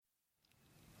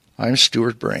I'm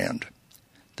Stuart Brand.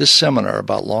 This seminar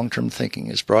about long-term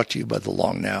thinking is brought to you by the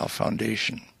Long Now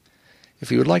Foundation.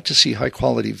 If you would like to see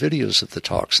high-quality videos of the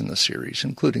talks in the series,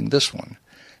 including this one,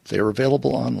 they are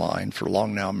available online for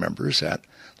Long Now members at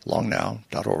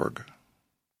longnow.org.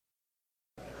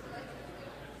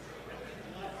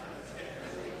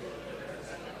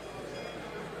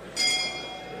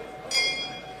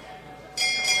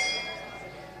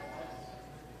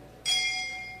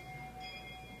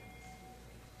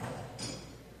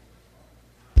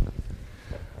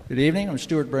 Good evening. I'm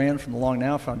Stuart Brand from the Long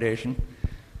Now Foundation.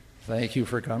 Thank you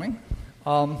for coming.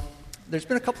 There's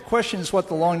been a couple of questions what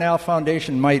the Long Now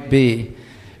Foundation might be.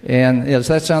 And does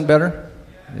that sound better?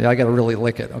 Yeah, I got to really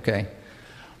lick it. Okay.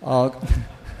 One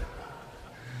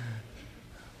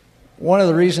of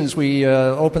the reasons we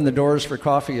open the doors for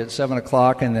coffee at 7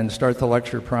 o'clock and then start the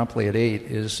lecture promptly at 8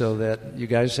 is so that you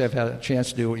guys have had a chance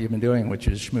to do what you've been doing, which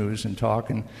is schmooze and talk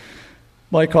and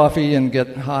buy coffee and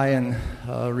get high and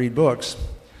read books.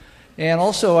 And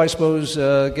also, I suppose,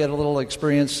 get a little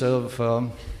experience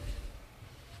of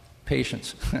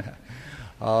patience. The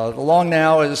Long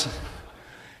Now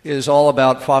is all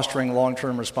about fostering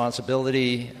long-term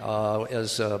responsibility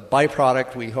as a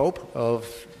byproduct, we hope, of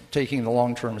taking the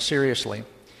long term seriously.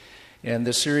 And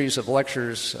this series of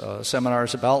lectures,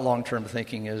 seminars about long-term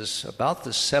thinking is about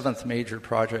the seventh major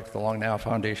project the Long Now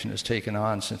Foundation has taken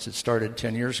on since it started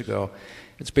 10 years ago.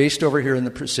 It's based over here in the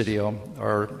Presidio,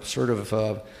 our sort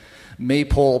of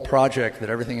maypole project that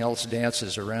everything else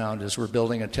dances around as we're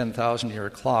building a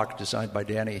 10,000-year clock designed by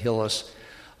Danny Hillis.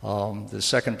 The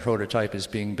second prototype is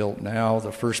being built now.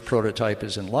 The first prototype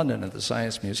is in London at the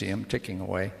Science Museum, ticking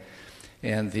away.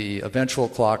 And the eventual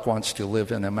clock wants to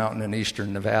live in a mountain in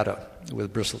eastern Nevada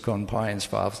with bristlecone pines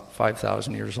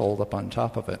 5,000 years old up on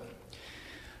top of it.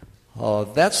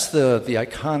 That's the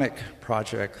iconic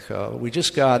project. We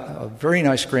just got a very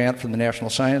nice grant from the National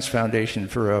Science Foundation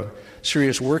for a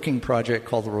serious working project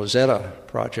called the Rosetta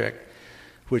Project,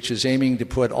 which is aiming to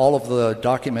put all of the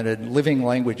documented living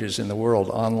languages in the world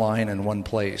online in one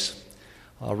place.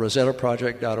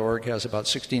 RosettaProject.org has about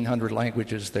 1,600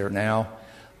 languages there now.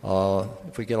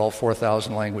 If we get all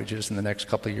 4,000 languages in the next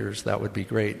couple of years, that would be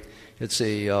great.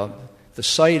 The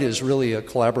site is really a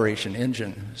collaboration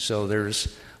engine, so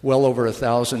there's well over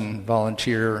 1,000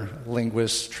 volunteer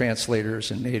linguists,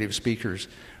 translators, and native speakers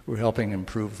who are helping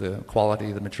improve the quality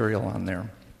of the material on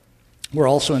there. We're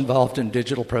also involved in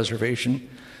digital preservation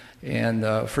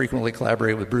and frequently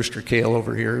collaborate with Brewster Kahle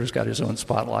over here, who's got his own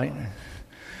spotlight.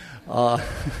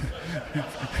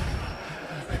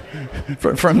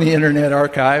 From the Internet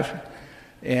Archive,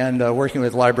 and working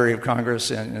with Library of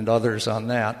Congress and others on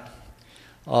that.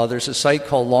 There's a site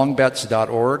called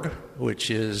longbets.org,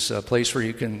 which is a place where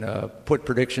you can put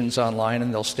predictions online,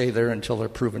 and they'll stay there until they're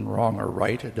proven wrong or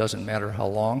right. It doesn't matter how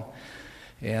long.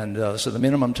 And so the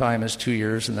minimum time is 2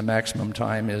 years, and the maximum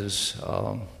time is,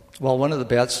 one of the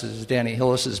bets is Danny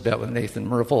Hillis's bet with Nathan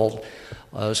Myhrvold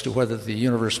as to whether the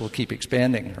universe will keep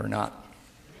expanding or not.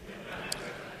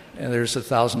 And there's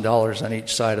 $1,000 on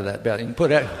each side of that bet. You can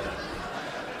put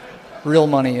real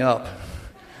money up.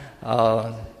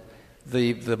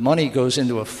 The money goes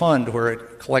into a fund where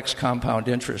it collects compound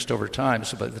interest over time,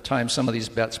 so by the time some of these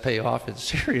bets pay off, it's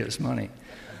serious money.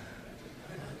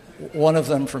 One of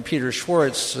them from Peter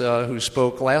Schwartz, who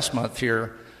spoke last month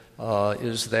here,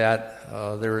 is that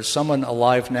there is someone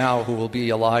alive now who will be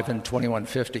alive in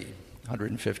 2150,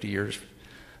 150 years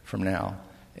from now.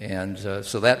 And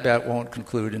so that bet won't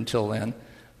conclude until then,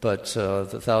 but the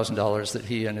 $1,000 that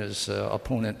he and his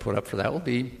opponent put up for that will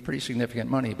be pretty significant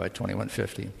money by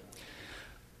 2150.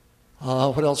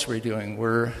 What else are we doing?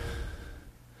 We're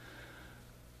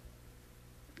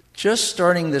just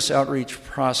starting this outreach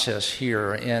process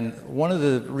here, and one of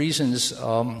the reasons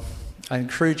I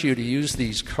encourage you to use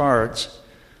these cards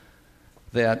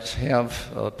that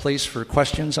have a place for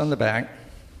questions on the back.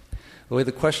 The way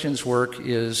the questions work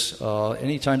is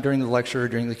anytime during the lecture or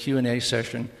during the Q&A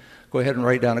session, go ahead and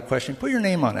write down a question. Put your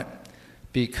name on it,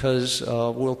 because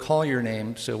we'll call your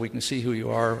name so we can see who you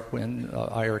are when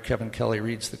I or Kevin Kelly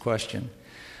reads the question.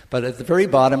 But at the very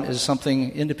bottom is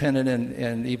something independent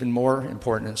and even more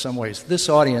important in some ways. This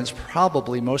audience,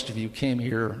 probably most of you came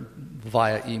here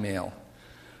via email,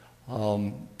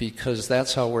 because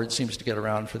that's how word seems to get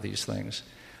around for these things.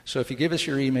 So if you give us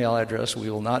your email address, we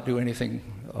will not do anything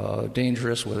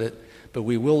dangerous with it, but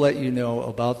we will let you know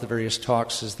about the various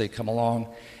talks as they come along,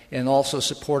 and also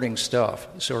supporting stuff.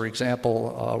 So, for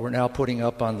example, we're now putting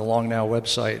up on the Long Now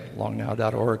website,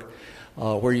 longnow.org,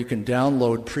 where you can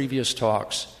download previous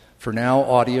talks, for now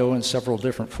audio in several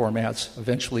different formats,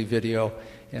 eventually video,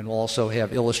 and we'll also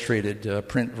have illustrated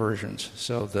print versions.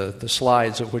 So the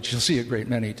slides, of which you'll see a great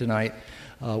many tonight,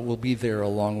 will be there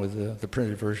along with the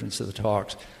printed versions of the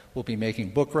talks. We'll be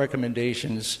making book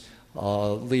recommendations,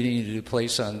 leading you to a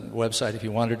place on the website if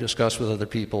you want to discuss with other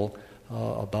people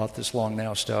about this Long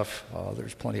Now stuff.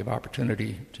 There's plenty of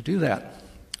opportunity to do that.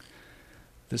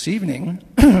 This evening,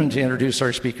 to introduce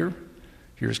our speaker,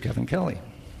 here's Kevin Kelly.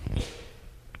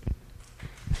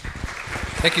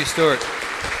 Thank you, Stuart.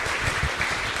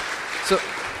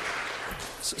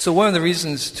 So one of the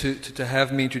reasons to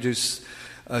have me introduce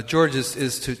George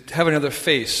is to have another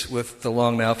face with the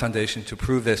Long Now Foundation to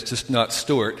prove that it's just not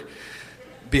Stuart.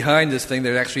 Behind this thing,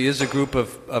 there actually is a group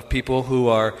of people who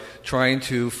are trying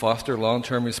to foster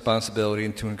long-term responsibility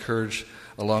and to encourage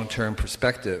a long-term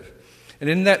perspective. And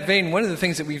in that vein, one of the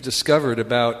things that we've discovered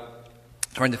about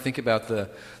trying to think about the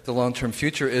long-term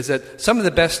future is that some of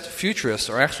the best futurists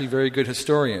are actually very good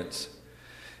historians.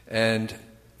 And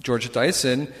George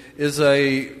Dyson is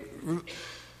a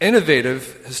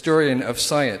innovative historian of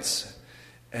science.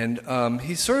 And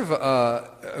he's sort of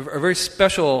a very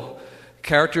special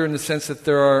character in the sense that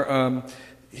there are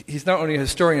he's not only a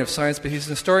historian of science, but he's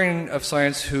an historian of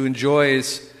science who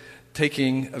enjoys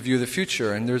taking a view of the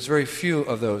future, and there's very few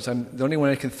of those. The only one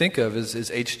I can think of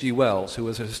is H.G. Wells, who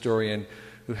was a historian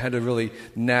who had a really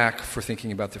knack for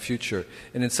thinking about the future.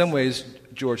 And in some ways,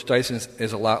 George Dyson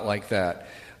is a lot like that.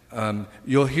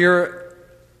 You'll hear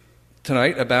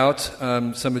tonight about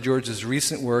some of George's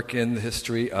recent work in the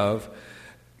history of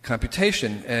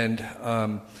computation, and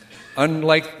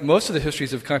unlike most of the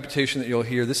histories of computation that you'll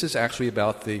hear, this is actually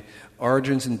about the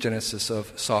origins and genesis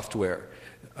of software,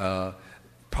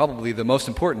 probably the most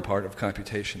important part of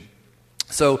computation.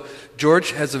 So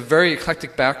George has a very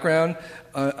eclectic background.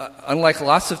 Unlike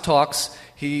lots of talks,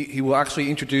 he will actually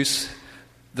introduce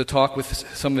the talk with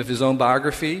some of his own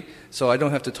biography, so I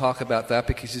don't have to talk about that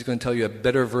because he's going to tell you a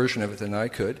better version of it than I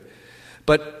could.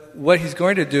 But what he's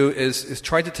going to do is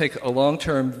try to take a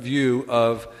long-term view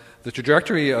of the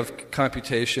trajectory of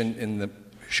computation in the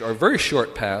very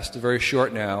short past, the very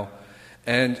short now,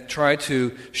 and try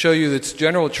to show you its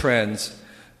general trends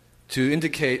to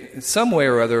indicate in some way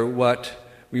or other what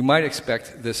we might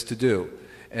expect this to do.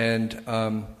 And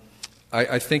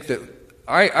I think that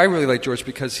I really like George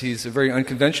because he's a very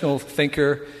unconventional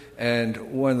thinker, and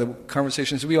one of the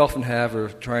conversations we often have are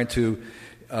trying to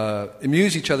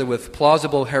amuse each other with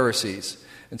plausible heresies.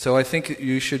 And so I think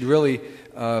you should really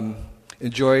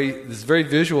enjoy this very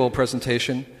visual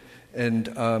presentation, and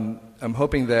I'm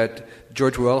hoping that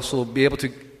George will also be able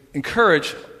to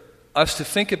encourage us to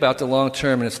think about the long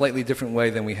term in a slightly different way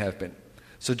than we have been.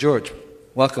 So George,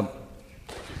 welcome.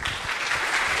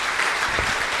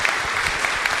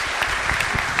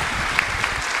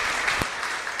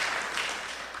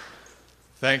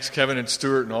 Thanks, Kevin and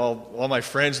Stuart, and all my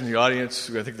friends in the audience.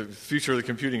 I think the future of the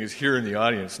computing is here in the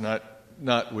audience,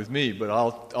 not with me, but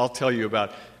I'll tell you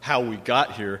about how we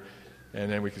got here, and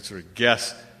then we can sort of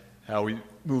guess how we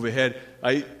move ahead.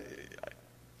 I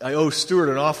owe Stuart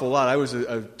an awful lot. I was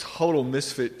a total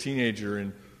misfit teenager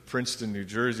in Princeton, New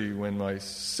Jersey, when my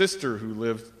sister, who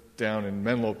lived down in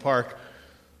Menlo Park,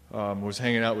 was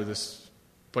hanging out with this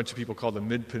bunch of people called the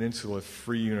Mid-Peninsula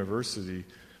Free University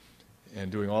and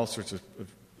doing all sorts of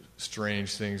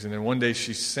strange things. And then one day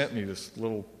she sent me this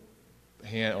little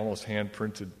almost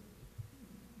hand-printed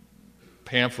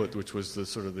pamphlet, which was the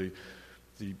sort of the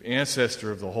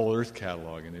ancestor of the whole Earth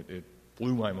catalog, and it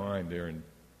blew my mind there. And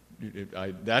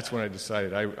that's when I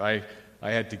decided I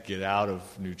had to get out of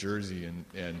New Jersey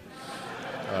and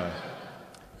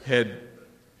head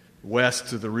west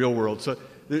to the real world. So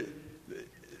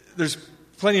there's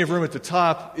plenty of room at the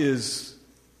top.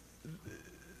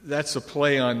 That's a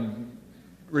play on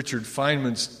Richard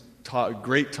Feynman's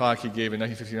great talk he gave in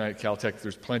 1959 at Caltech.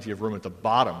 There's plenty of room at the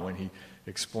bottom when he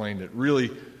explained that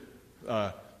really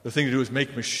the thing to do is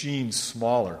make machines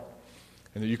smaller.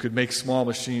 And that you could make small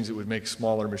machines, it would make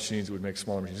smaller machines, it would make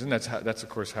smaller machines. And that's of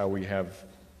course how we have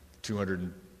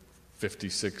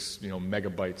 256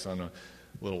 megabytes on a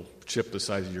little chip the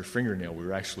size of your fingernail. We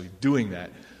were actually doing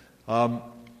that.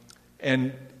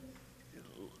 And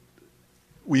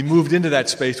we moved into that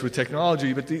space with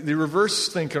technology, but the reverse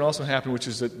thing can also happen, which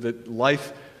is that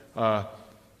life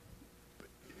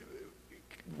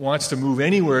wants to move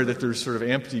anywhere that there's sort of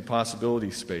empty possibility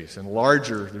space, and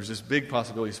there's this big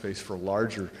possibility space for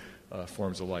larger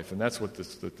forms of life, and that's what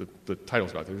the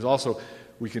title's about. There's also,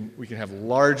 we can have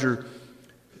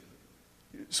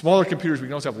smaller computers, we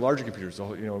can also have larger computers.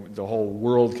 The whole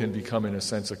world can become, in a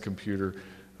sense, a computer.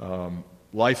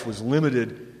 Life was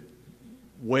limited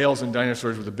whales and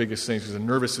dinosaurs were the biggest things because the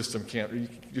nervous system you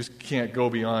just can't go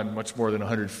beyond much more than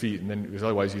 100 feet, and then because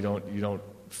otherwise you don't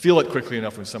feel it quickly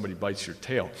enough when somebody bites your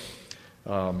tail.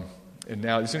 And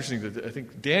now it's interesting that I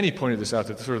think Danny pointed this out,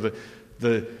 that sort of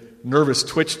the nervous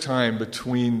twitch time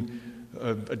between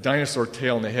a dinosaur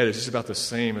tail and the head is just about the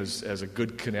same as a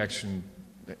good connection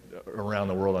around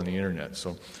the world on the internet.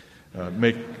 So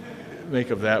make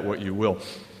of that what you will.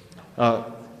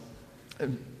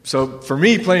 So for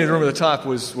me, Plenty of Room at the Top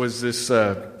was this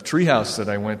treehouse that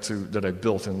I went to, that I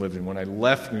built and lived in when I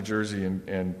left New Jersey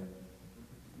and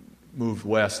moved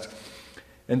west.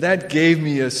 And that gave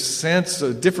me a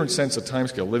different sense of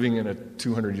timescale. Living in a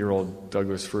 200-year-old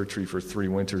Douglas fir tree for 3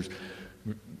 winters,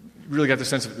 really got the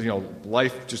sense of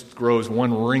life just grows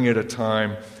one ring at a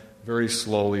time, very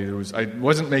slowly. I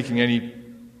wasn't making any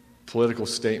political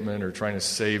statement or trying to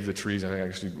save the trees. I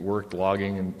actually worked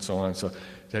logging and so on. So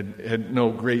had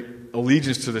no great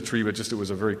allegiance to the tree, but just it was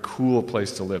a very cool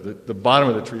place to live. The bottom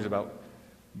of the tree is about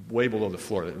way below the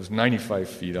floor. It was 95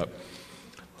 feet up.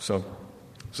 So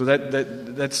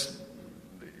that's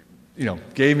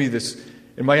gave me this,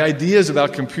 and my ideas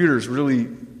about computers really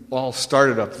all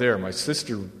started up there. My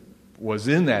sister was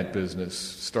in that business,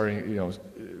 starting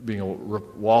being a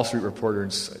Wall Street reporter,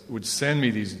 and would send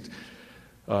me these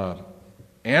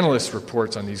analyst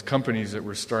reports on these companies that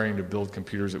were starting to build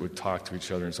computers that would talk to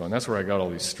each other and so on. That's where I got all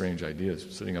these strange ideas,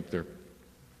 sitting up there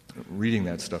reading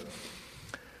that stuff.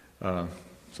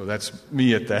 So that's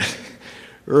me at that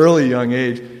early young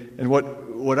age. And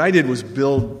what I did was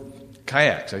build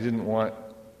kayaks. I didn't want,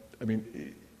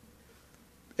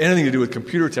 anything to do with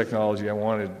computer technology. I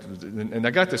wanted, and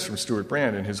I got this from Stuart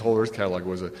Brand, and his whole Earth catalog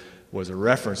was a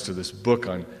reference to this book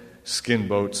on skin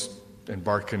boats and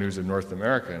bark canoes in North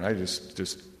America. And I just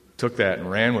took that and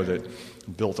ran with it,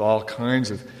 and built all kinds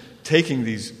of, taking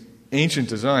these ancient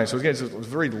designs. So again, it's a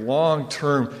very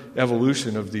long-term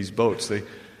evolution of these boats. They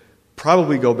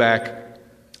probably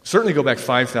certainly go back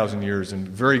 5,000 years, and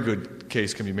very good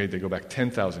case can be made they go back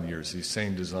 10,000 years, these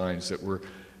same designs that were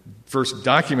first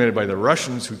documented by the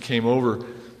Russians who came over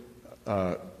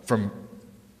from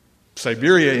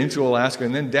Siberia into Alaska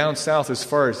and then down south as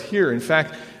far as here. In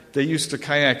fact, they used to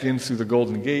kayak in through the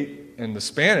Golden Gate, and the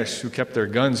Spanish, who kept their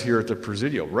guns here at the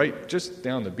Presidio, right just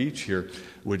down the beach here,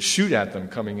 would shoot at them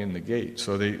coming in the gate.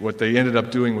 So what they ended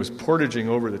up doing was portaging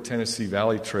over the Tennessee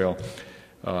Valley Trail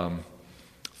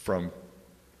from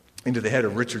into the head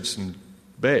of Richardson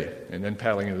Bay, and then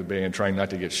paddling into the bay and trying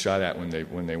not to get shot at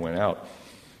when they went out.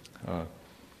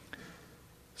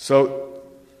 So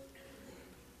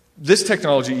this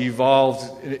technology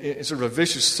evolved in sort of a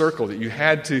vicious circle that you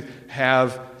had to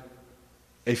have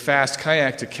a fast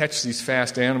kayak to catch these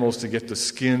fast animals, to get the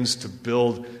skins to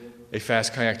build a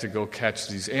fast kayak to go catch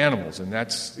these animals. And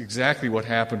that's exactly what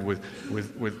happened with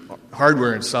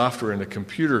hardware and software in the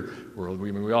computer world.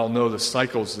 We all know the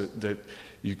cycles that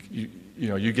you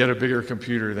get a bigger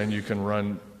computer, then you can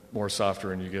run more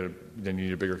software, and then you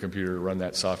need a bigger computer to run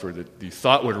that software that you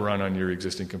thought would run on your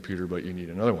existing computer, but you need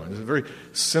another one. It's a very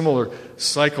similar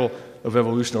cycle of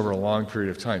evolution over a long period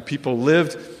of time. People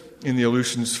lived in the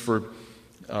Aleutians for,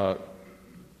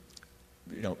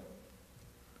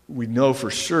 we know for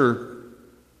sure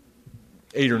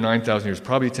 8,000 or 9,000 years,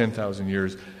 probably 10,000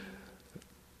 years,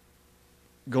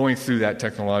 going through that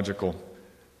technological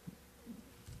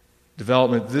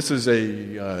development. This is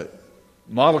a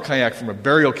model kayak from a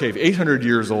burial cave, 800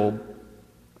 years old.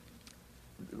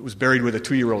 It was buried with a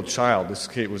 2-year-old child. This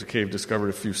cave was a cave discovered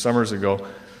a few summers ago,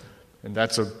 and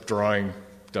that's a drawing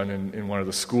done in one of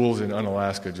the schools in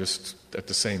Unalaska just at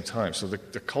the same time. So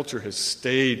the culture has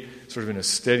stayed sort of in a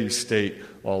steady state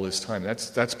all this time.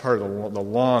 That's part of the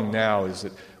long now, is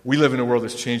that we live in a world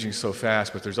that's changing so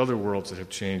fast, but there's other worlds that have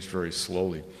changed very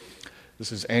slowly.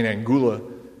 This is Anangula,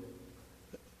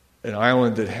 an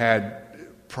island that had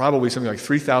probably something like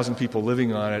 3,000 people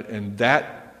living on it, and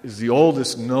that is the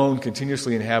oldest known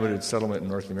continuously inhabited settlement in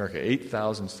North America.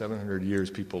 8,700 years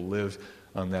people lived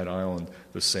on that island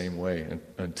the same way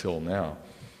until now.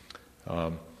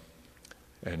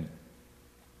 And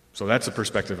so that's the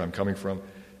perspective I'm coming from.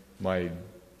 My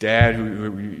dad,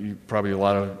 who probably a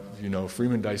lot of you know,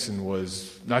 Freeman Dyson,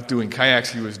 was not doing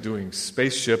kayaks, he was doing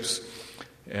spaceships,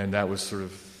 and that was sort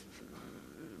of,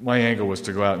 my angle was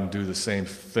to go out and do the same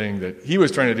thing that he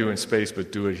was trying to do in space,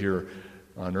 but do it here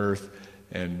on Earth.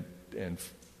 And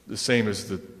the same as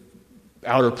the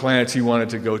outer planets he wanted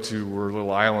to go to were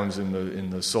little islands in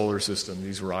the solar system.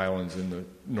 These were islands in the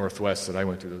northwest that I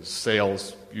went to, the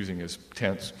sails using as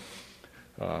tents.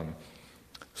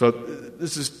 So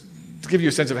this is to give you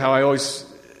a sense of how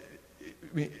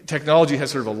technology has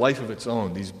sort of a life of its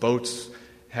own. These boats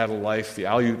had a life. The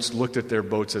Aleuts looked at their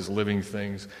boats as living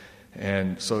things.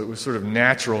 And so it was sort of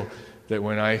natural that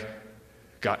when I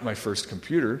got my first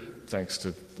computer, thanks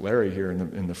to Larry here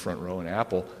in the front row and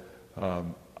Apple,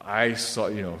 I saw,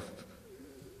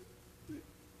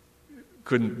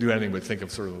 couldn't do anything but think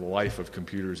of sort of the life of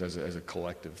computers as a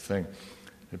collective thing.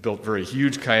 I built very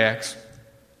huge kayaks.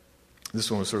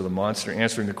 This one was sort of the monster,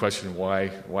 answering the question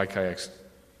why kayaks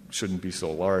shouldn't be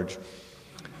so large.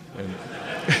 And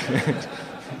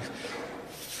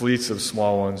fleets of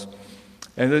small ones.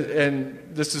 And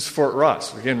this is Fort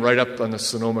Ross, again, right up on the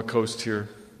Sonoma coast here,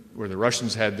 where the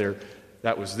Russians had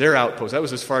that was their outpost. That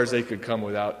was as far as they could come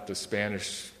without the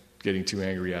Spanish getting too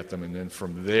angry at them. And then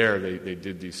from there, they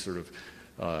did these sort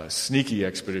of sneaky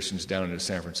expeditions down into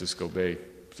San Francisco Bay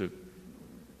to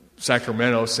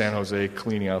Sacramento, San Jose,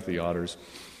 cleaning out the otters.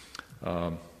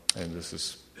 And this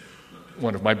is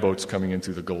one of my boats coming in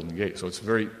through the Golden Gate. So it's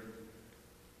very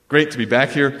great to be back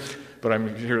here, but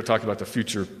I'm here to talk about the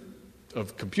future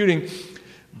of computing.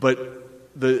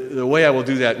 But the way I will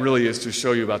do that really is to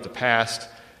show you about the past,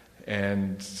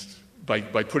 and by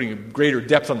putting greater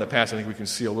depth on the past, I think we can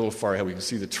see a little far ahead. We can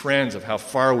see the trends of how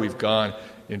far we've gone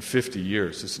in 50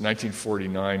 years. This is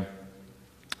 1949.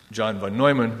 John von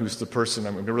Neumann, who's the person,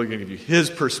 I'm really going to give you his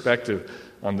perspective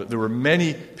on there were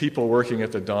many people working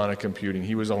at the dawn of computing.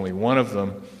 He was only one of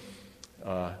them,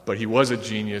 but he was a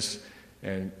genius,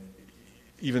 and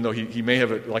even though he may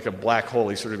have like a black hole,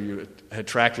 he sort of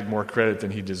attracted more credit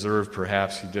than he deserved,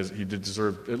 perhaps. He did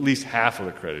deserve at least half of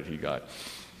the credit he got.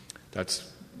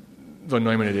 That's von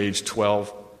Neumann at age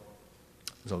 12.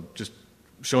 So just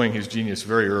showing his genius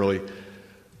very early.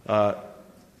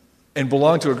 And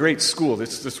belonged to a great school.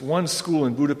 It's this one school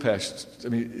in Budapest. I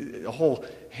mean, a whole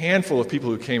handful of people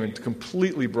who came and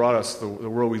completely brought us the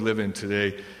world we live in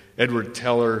today. Edward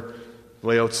Teller,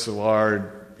 Leo Szilard,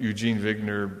 Eugene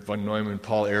Wigner, von Neumann,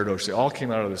 Paul Erdős, they all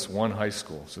came out of this one high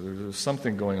school. So there was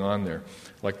something going on there.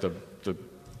 Like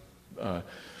and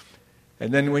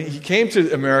then when he came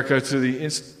to America, to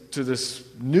this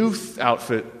new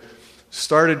outfit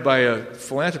started by a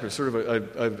philanthropist, sort of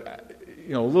a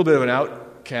little bit of an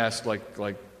outcast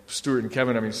like Stuart and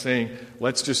Kevin. I mean, saying,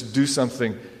 let's just do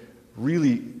something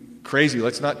really crazy.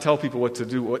 Let's not tell people what to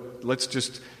do. Let's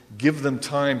just give them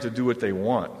time to do what they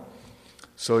want.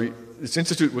 So this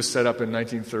institute was set up in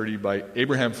 1930 by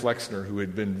Abraham Flexner, who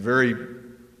had been very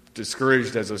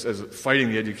discouraged as fighting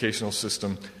the educational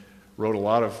system, wrote a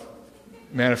lot of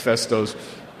manifestos.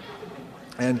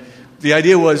 And the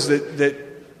idea was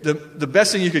that the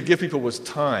best thing you could give people was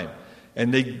time.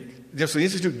 And so the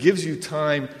institute gives you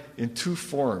time in two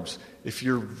forms. If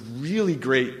you're really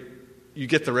great, you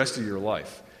get the rest of your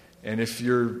life. And if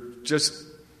you're just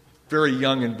very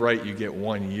young and bright, you get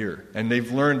 1 year. And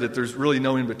they've learned that there's really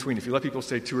no in-between. If you let people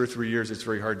stay 2 or 3 years, it's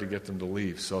very hard to get them to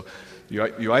leave. So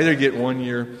you either get 1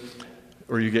 year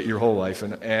or you get your whole life.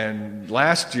 And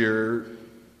last year,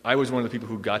 I was one of the people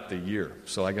who got the year.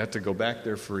 So I got to go back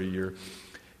there for a year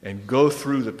and go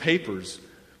through the papers.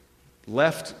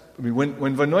 When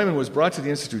von Neumann was brought to the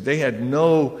Institute, they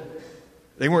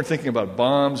weren't thinking about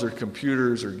bombs or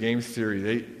computers or game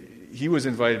theory. He was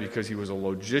invited because he was a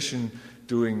logician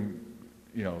doing,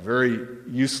 very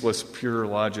useless pure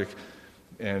logic,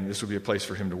 and this would be a place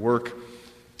for him to work.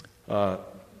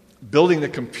 Building the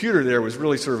computer there was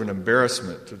really sort of an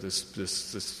embarrassment to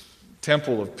this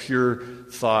temple of pure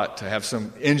thought, to have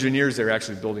some engineers there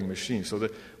actually building machines. So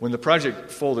that when the project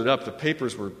folded up, the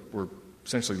papers were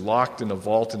essentially locked in a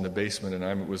vault in the basement, and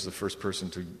I was the first person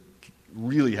to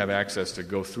really have access to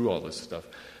go through all this stuff.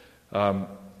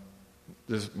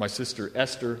 There's my sister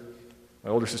Esther, my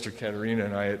older sister Katerina,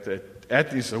 and I at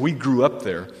these. So we grew up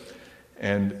there,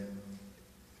 and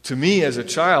to me as a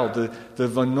child, the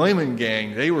von Neumann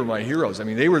gang, they were my heroes. I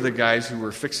mean, they were the guys who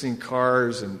were fixing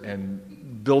cars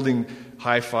and building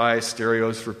hi-fi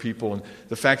stereos for people, and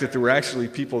the fact that there were actually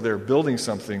people there building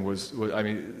something was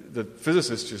the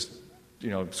physicists just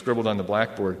scribbled on the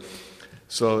blackboard.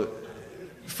 So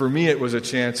for me, it was a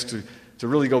chance to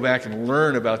really go back and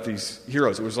learn about these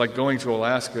heroes. It was like going to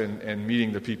Alaska and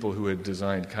meeting the people who had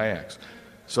designed kayaks.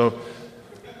 So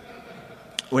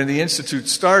when the Institute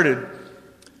started,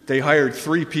 they hired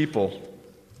 3 people.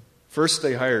 First,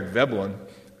 they hired Veblen,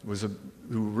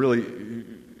 who really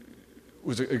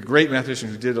was a great mathematician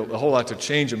who did a whole lot to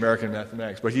change American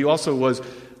mathematics. But he also was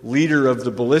leader of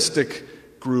the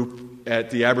ballistic group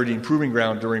at the Aberdeen Proving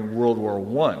Ground during World War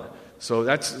I. So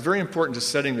that's very important to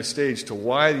setting the stage to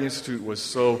why the Institute was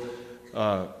so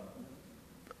a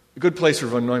good place for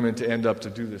von Neumann to end up to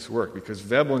do this work, because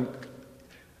Veblen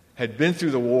had been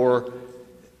through the war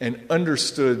and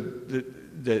understood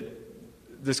that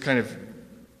this kind of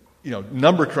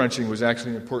number crunching was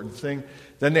actually an important thing.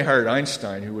 Then they hired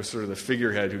Einstein, who was sort of the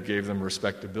figurehead who gave them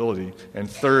respectability. And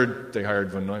third, they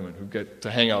hired von Neumann, who got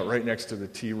to hang out right next to the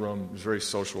tea room. He was a very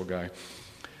social guy.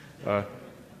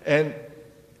 And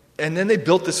then they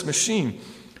built this machine,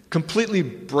 completely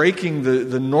breaking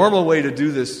the normal way to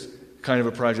do this kind of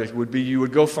a project would be you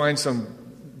would go find some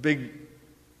big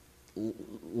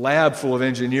lab full of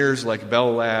engineers like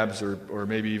Bell Labs or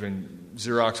maybe even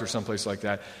Xerox or someplace like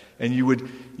that, and you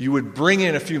would bring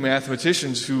in a few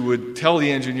mathematicians who would tell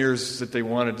the engineers that they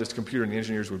wanted this computer, and the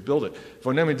engineers would build it.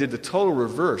 Von Neumann did the total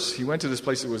reverse. He went to this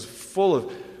place that was full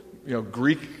of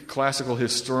Greek classical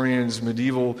historians,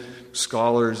 medieval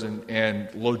scholars, and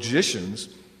logicians,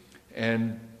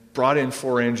 and brought in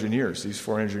 4 engineers, these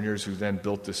 4 engineers who then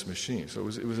built this machine. So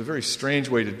it was a very strange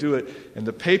way to do it, and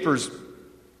the papers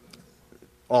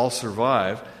all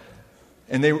survive.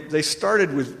 And they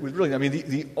started with really,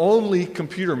 the only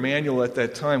computer manual at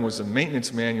that time was a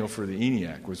maintenance manual for the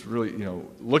ENIAC, was really,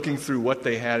 looking through what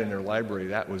they had in their library,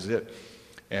 that was it,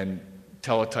 and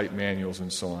teletype manuals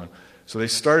and so on. So they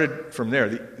started from there.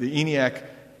 The ENIAC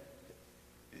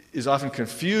is often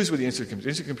confused with the instant computer. The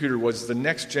instant computer was the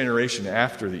next generation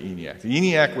after the ENIAC. The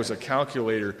ENIAC was a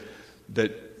calculator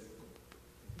that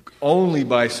only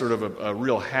by sort of a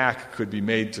real hack could be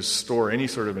made to store any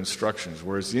sort of instructions,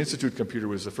 whereas the Institute computer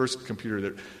was the first computer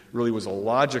that really was a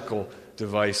logical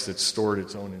device that stored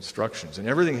its own instructions. And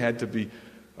everything had to be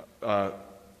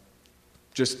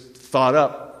just thought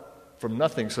up from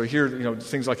nothing. So here,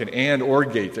 things like an AND OR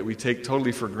gate that we take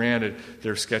totally for granted,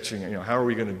 they're sketching, how are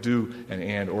we going to do an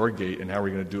AND OR gate, and how are we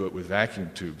going to do it with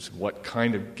vacuum tubes? What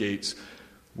kind of gates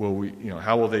will we,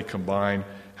 how will they combine?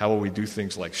 How will we do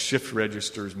things like shift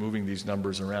registers, moving these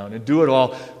numbers around, and do it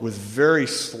all with very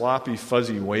sloppy,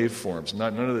 fuzzy waveforms?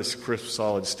 None of this crisp,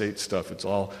 solid-state stuff. It's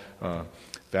all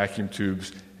vacuum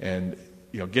tubes, and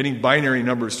getting binary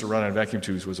numbers to run on vacuum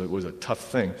tubes was a tough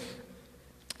thing.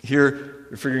 Here,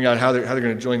 they're figuring out how they're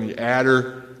going to join the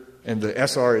adder, and the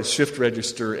SR is shift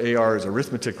register, AR is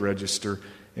arithmetic register,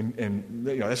 and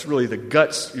that's really the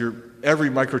guts.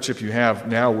 Every microchip you have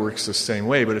now works the same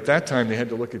way, but at that time they had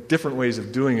to look at different ways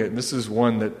of doing it, and this is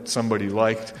one that somebody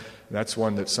liked, and that's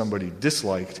one that somebody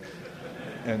disliked.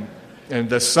 And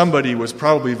the somebody was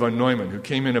probably von Neumann, who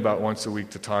came in about once a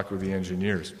week to talk with the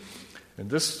engineers. And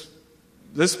this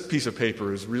piece of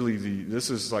paper is really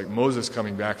this is like Moses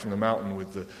coming back from the mountain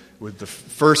with the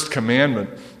first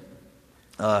commandment.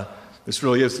 This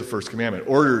really is the first commandment.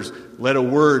 Orders, let a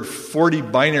word 40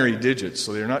 binary digits.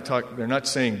 So they're not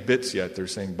saying bits yet, they're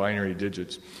saying binary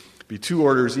digits. Be 2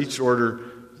 orders. Each order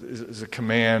is a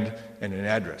command and an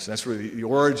address. And that's really the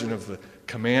origin of the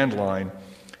command line.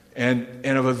 And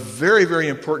of a very, very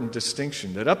important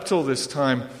distinction, that up till this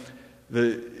time,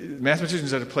 the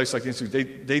mathematicians at a place like the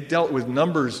Institute, they dealt with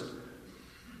numbers.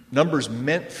 Numbers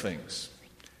meant things.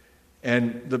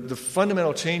 And the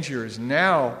fundamental change here is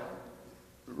now,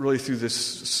 really through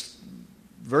this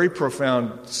very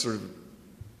profound sort of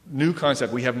new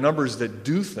concept, we have numbers that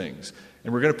do things.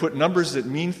 And we're going to put numbers that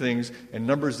mean things and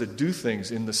numbers that do things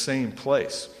in the same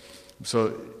place.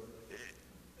 So,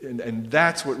 and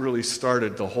that's what really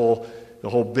started the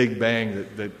whole Big Bang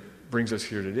that brings us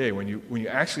here today. When you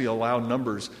actually allow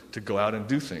numbers to go out and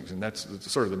do things, and that's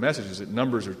sort of the message, is that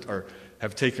numbers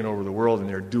have taken over the world, and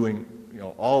they're doing,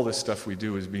 all this stuff we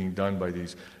do is being done by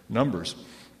these numbers.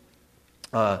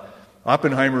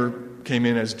 Oppenheimer came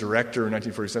in as director in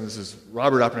 1947. This is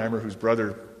Robert Oppenheimer, whose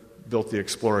brother built the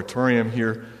Exploratorium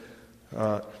here,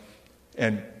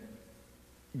 and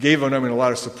gave von Neumann a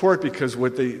lot of support because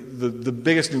the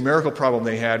biggest numerical problem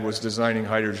they had was designing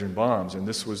hydrogen bombs, and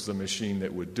this was the machine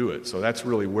that would do it. So that's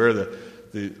really where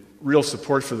the real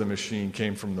support for the machine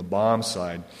came from, the bomb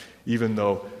side, even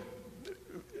though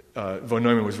von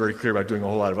Neumann was very clear about doing a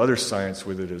whole lot of other science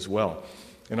with it as well.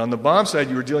 And on the bomb side,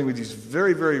 you were dealing with these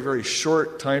very, very, very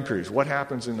short time periods. What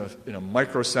happens in a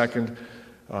microsecond?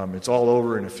 It's all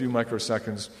over in a few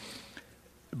microseconds.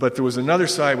 But there was another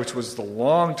side, which was the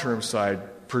long-term side,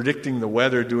 predicting the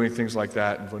weather, doing things like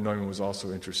that, and von Neumann was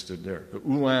also interested there. But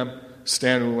Ulam,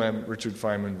 Stan Ulam, Richard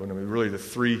Feynman, von Neumann, really the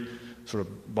 3 sort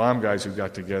of bomb guys who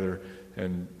got together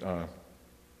and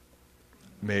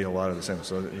made a lot of the same.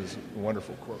 So it was a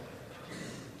wonderful quote.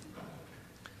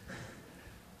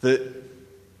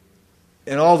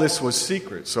 And all this was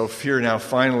secret. So here now,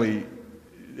 finally,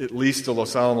 at least the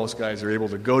Los Alamos guys are able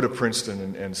to go to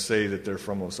Princeton and say that they're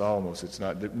from Los Alamos. It's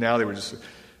not now. There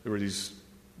were these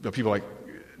people like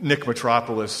Nick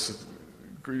Metropolis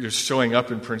just showing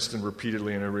up in Princeton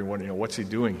repeatedly, and everyone, what's he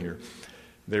doing here?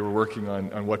 They were working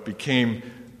on what became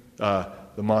the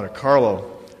Monte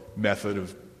Carlo method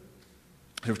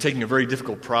They were taking a very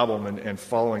difficult problem and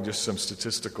following just some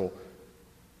statistical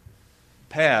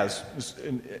paths.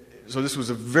 So this was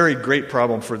a very great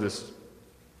problem for this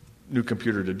new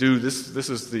computer to do. This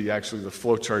is actually the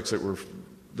flow charts that were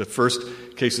the first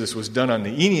case of this was done on the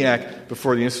ENIAC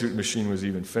before the Institute machine was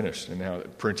even finished and now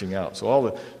printing out. So all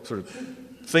the sort of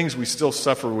things we still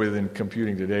suffer with in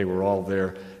computing today were all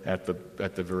there at the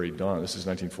very dawn. This is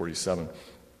 1947.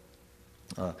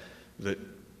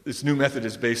 This new method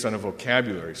is based on a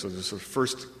vocabulary. So the sort of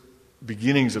first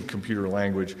beginnings of computer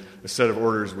language, a set of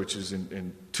orders which is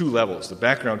in two levels, the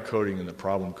background coding and the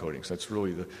problem coding. So that's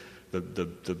really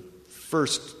the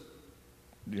first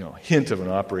hint of an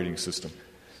operating system.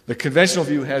 The conventional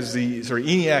view has the sort of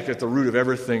ENIAC at the root of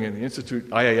everything and the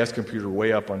Institute IIS computer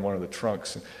way up on one of the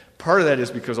trunks. And part of that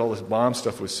is because all this bomb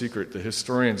stuff was secret. The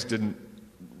historians didn't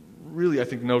really, I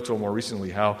think, know till more recently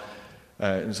how.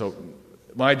 And so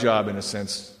my job, in a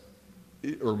sense,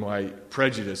 or my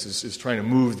prejudice, is trying to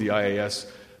move the IIS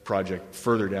project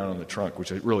further down on the trunk,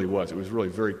 which it really was. It was really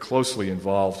very closely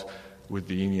involved with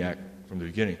the ENIAC from the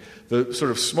beginning. The sort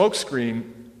of smoke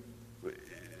screen,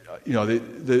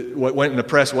 what went in the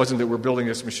press wasn't that we're building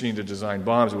this machine to design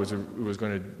bombs. It was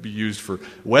going to be used for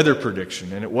weather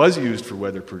prediction, and it was used for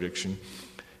weather prediction.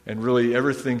 And really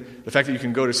everything, the fact that you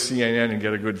can go to CNN and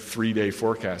get a good 3-day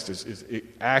forecast is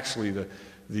actually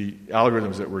the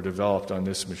algorithms that were developed on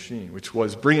this machine, which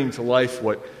was bringing to life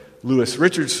what Louis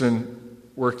Richardson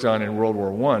worked on in World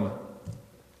War I,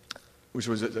 which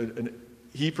was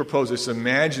he proposed this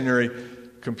imaginary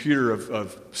computer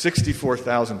of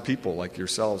 64,000 people like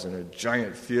yourselves in a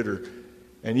giant theater,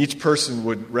 and each person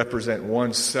would represent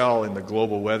one cell in the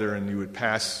global weather, and you would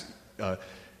pass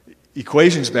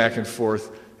equations back and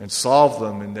forth and solve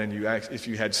them, and then he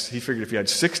figured if you had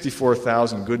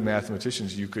 64,000 good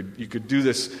mathematicians, you could do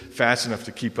this fast enough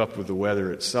to keep up with the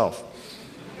weather itself.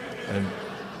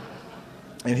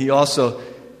 And he also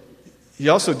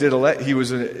did he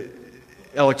was an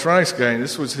electronics guy, and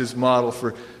this was his model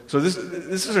for. So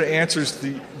this sort of answers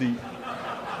the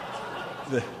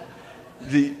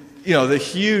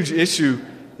huge issue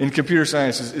in computer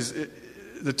science is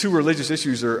the two religious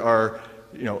issues are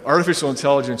artificial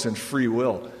intelligence and free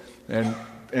will, and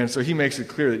so he makes it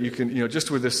clear that you can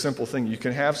just with this simple thing you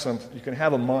can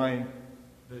have a mind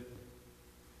that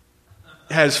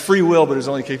has free will but is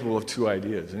only capable of two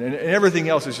ideas, and everything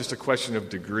else is just a question of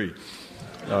degree,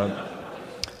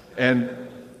 and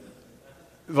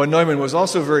von Neumann was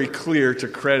also very clear to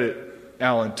credit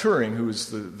Alan Turing, who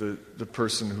was the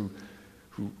person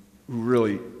who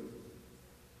really,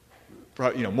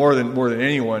 more than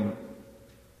anyone,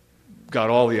 got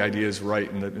all the ideas right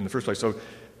in the first place. So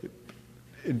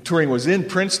Turing was in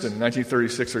Princeton in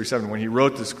 1936-37 when he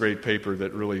wrote this great paper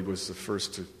that really was the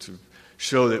first to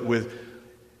show that with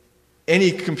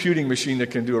any computing machine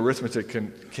that can do arithmetic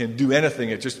can do anything.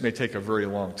 It just may take a very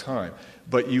long time,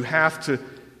 but you have to.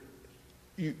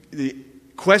 The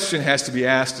question has to be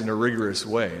asked in a rigorous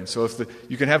way. And so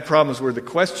you can have problems where the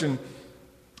question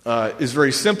is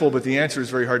very simple, but the answer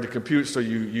is very hard to compute, so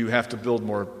you have to build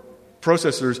more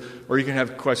processors, or you can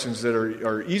have questions that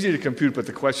are easy to compute, but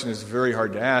the question is very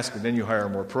hard to ask, and then you hire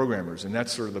more programmers. And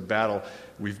that's sort of the battle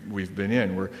we've been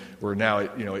in. We're now,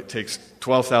 it takes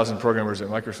 12,000 programmers at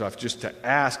Microsoft just to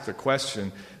ask the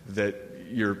question that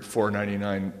your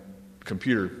 $4.99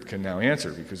 computer can now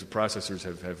answer, because the processors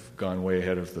have gone way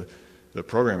ahead of the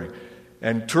programming.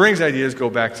 And Turing's ideas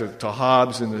go back to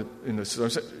Hobbes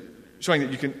showing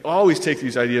that you can always take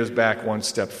these ideas back one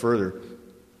step further.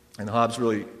 And Hobbes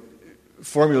really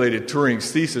formulated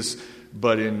Turing's thesis,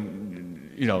 but in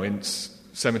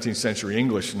 17th century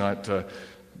English, not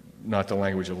the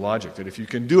language of logic. That if you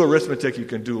can do arithmetic, you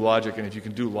can do logic, and if you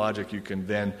can do logic, you can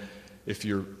then, if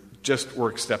you're just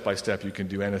work step by step, you can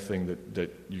do anything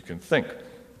that you can think.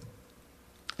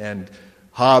 And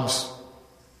Hobbes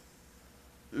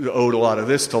owed a lot of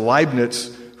this to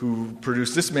Leibniz, who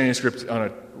produced this manuscript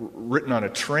written on a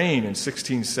train in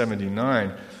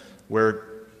 1679, where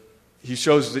he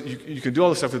shows that you can do all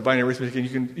this stuff with binary arithmetic,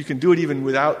 and you can do it even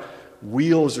without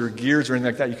wheels or gears or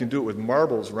anything like that. You can do it with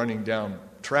marbles running down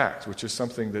tracks, which is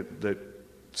something that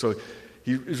so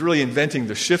he is really inventing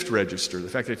the shift register. The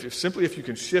fact that if you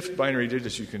can shift binary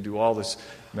digits, you can do all this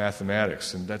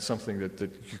mathematics. And that's something that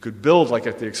you could build like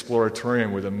at the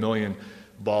Exploratorium with 1 million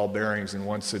ball bearings, and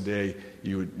once a day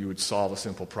you would solve a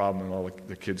simple problem and all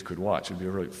the kids could watch. It would be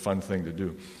a really fun thing to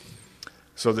do.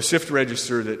 So the shift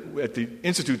register, that at the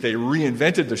Institute they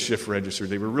reinvented the shift register.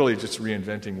 They were really just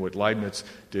reinventing what Leibniz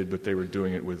did, but they were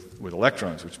doing it with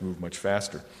electrons, which move much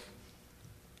faster.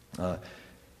 And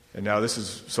now this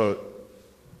is so.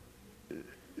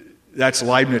 that's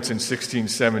Leibniz in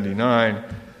 1679,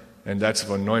 and that's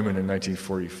von Neumann in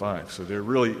 1945. So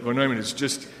von Neumann is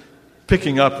just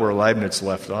picking up where Leibniz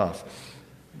left off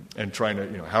and trying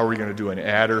to, how are we going to do an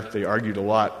adder? They argued a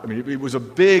lot. I mean, it was a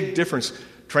big difference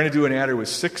trying to do an adder with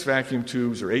 6 vacuum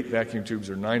tubes or 8 vacuum tubes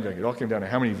or 9 vacuum. It all came down to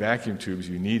how many vacuum tubes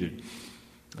you needed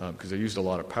because they used a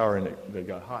lot of power and they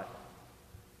got hot.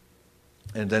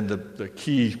 And then the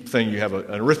key thing, you have an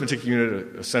arithmetic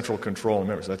unit, a central control and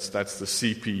memory. So that's the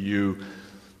CPU,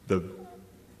 the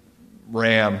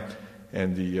RAM,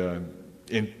 and the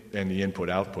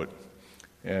input-output.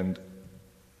 And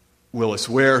Willis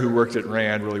Ware, who worked at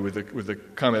RAND, really with the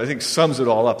comment, I think sums it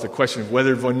all up. The question of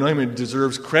whether von Neumann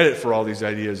deserves credit for all these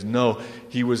ideas, no.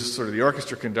 He was sort of the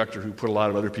orchestra conductor who put a lot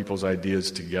of other people's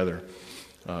ideas together.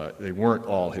 They weren't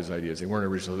all his ideas. They weren't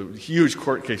original. There were huge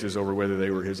court cases over whether they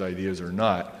were his ideas or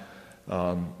not.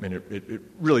 And it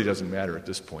really doesn't matter at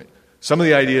this point. Some of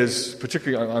the ideas,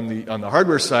 particularly on the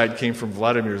hardware side, came from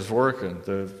Vladimir Zworykin,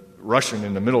 the Russian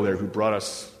in the middle there, who brought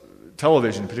us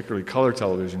television, particularly color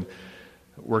television,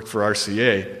 worked for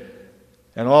RCA.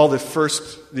 And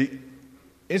the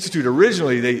Institute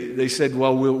originally, they said,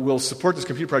 well, we'll support this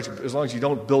computer project as long as you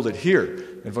don't build it here.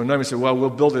 And von Neumann said, well,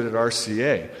 we'll build it at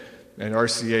RCA. And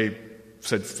RCA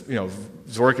said,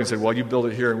 Zworykin said, well, you build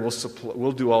it here and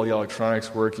we'll do all the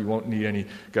electronics work. You won't need any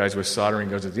guys with soldering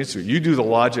guns at the Institute. You do the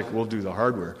logic, we'll do the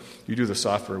hardware. You do the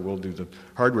software, we'll do the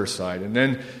hardware side. And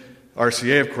then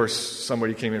RCA, of course,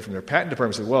 somebody came in from their patent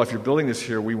department and said, well, if you're building this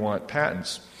here, we want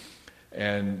patents.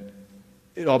 And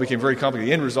it all became very complicated.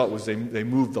 The end result was they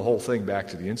moved the whole thing back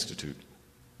to the Institute.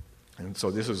 And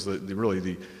so this is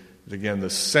the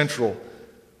central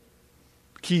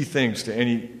key things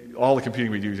to all the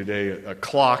computing we do today. A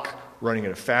clock running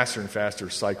at a faster and faster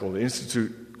cycle. The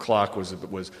Institute clock was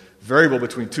variable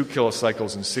between 2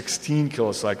 kilocycles and 16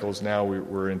 kilocycles. Now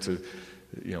we're into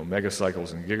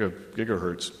megacycles and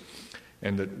gigahertz.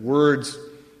 And that words,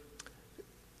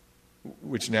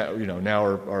 which now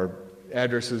are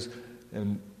addresses,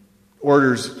 and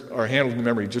orders are handled in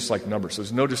memory just like numbers. So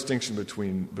there's no distinction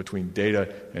between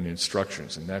data and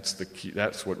instructions, and that's the key.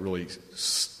 That's what really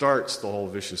starts the whole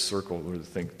vicious circle where the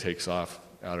thing takes off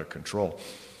out of control.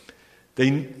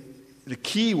 The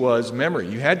key was memory.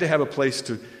 You had to have a place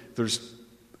to. There's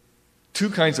 2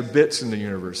 kinds of bits in the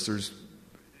universe.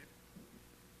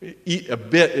 A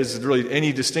bit is really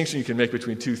any distinction you can make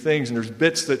between 2 things, and there's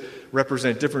bits that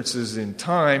represent differences in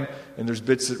time, and there's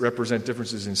bits that represent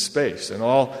differences in space. And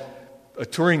all a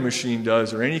Turing machine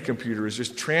does, or any computer, is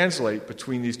just translate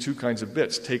between these 2 kinds of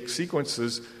bits, take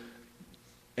sequences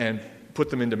and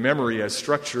put them into memory as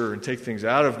structure, and take things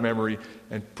out of memory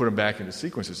and put them back into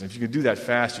sequences. And if you can do that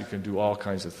fast, you can do all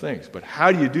kinds of things. But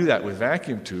how do you do that with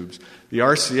vacuum tubes? The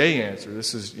RCA answer,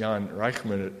 this is Jan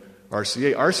Reichman at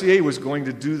RCA. RCA was going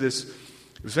to do this,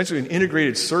 it was essentially an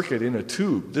integrated circuit in a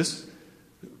tube. This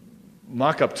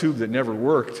mock-up tube that never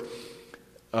worked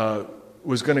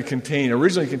was going to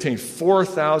originally contain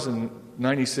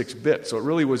 4,096 bits. So it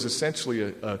really was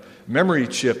essentially a memory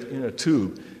chip in a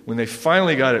tube. When they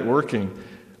finally got it working,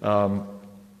 the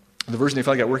version they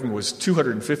finally got working was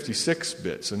 256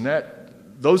 bits. And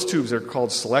those tubes are called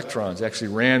Selectrons.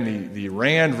 Actually ran the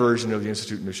RAND version of the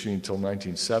Institute machine until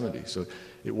 1970. So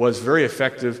it was very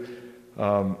effective.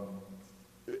 And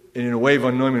in a way,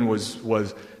 von Neumann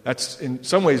that's in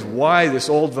some ways why this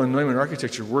old von Neumann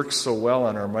architecture works so well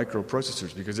on our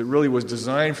microprocessors, because it really was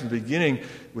designed from the beginning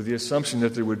with the assumption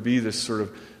that there would be this sort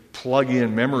of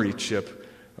plug-in memory chip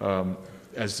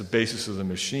as the basis of the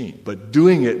machine. But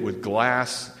doing it with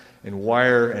glass and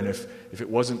wire, and if it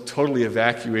wasn't totally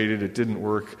evacuated, it didn't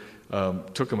work,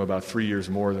 took them about 3 years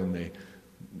more than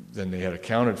they had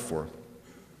accounted for.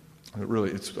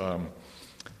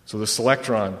 So the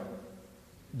Selectron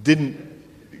didn't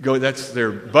go, that's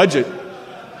their budget.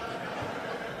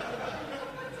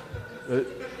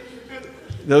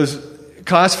 Those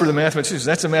costs for the mathematicians,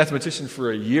 that's a mathematician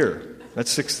for a year.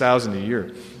 That's $6,000 a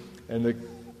year. And the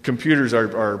computers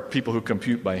are people who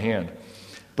compute by hand.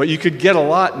 But you could get a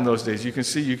lot in those days. You can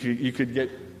see you could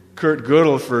get Kurt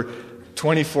Gödel for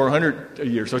 $2,400 a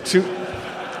year. So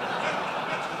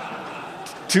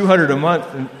 $200 a month.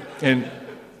 And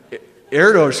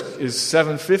Erdos is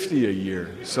 $750 a year.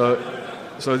 So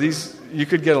these you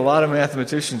could get a lot of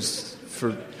mathematicians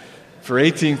for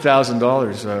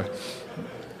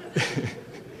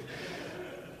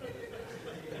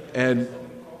 $18,000.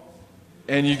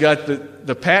 And you got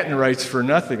the patent rights for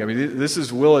nothing. I mean, this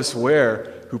is Willis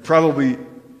Ware, who probably,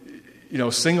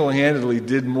 single-handedly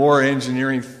did more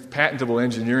patentable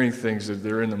engineering things that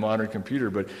are in the modern computer.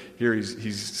 But here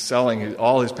he's selling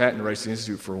all his patent rights to the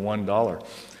Institute for $1.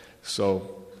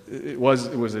 So it was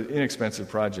an inexpensive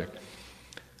project.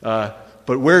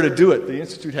 But where to do it? The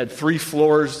Institute had 3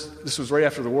 floors. This was right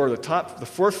after the war. The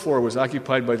 4th floor was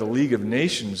occupied by the League of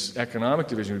Nations Economic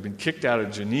Division, who had been kicked out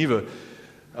of Geneva.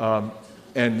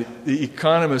 And the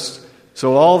economists,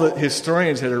 so all the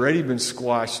historians had already been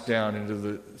squashed down into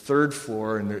the 3rd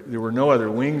floor, and there were no other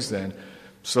wings then.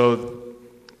 So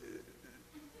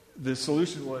the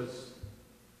solution was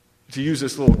to use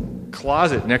this little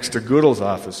closet next to Gödel's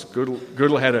office.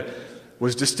 Gödel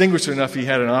was distinguished enough he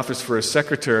had an office for a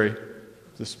secretary,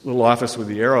 this little office with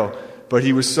the arrow, but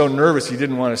he was so nervous he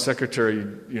didn't want a secretary,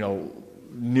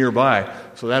 nearby.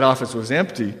 So that office was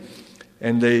empty,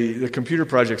 and the computer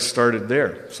project started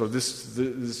there. So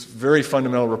this very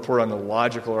fundamental report on the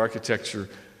logical architecture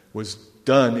was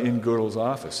done in Gödel's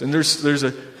office. And there's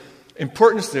a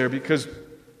importance there because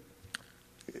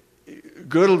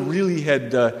Gödel really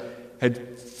had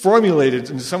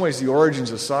formulated, in some ways, the origins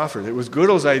of software. It was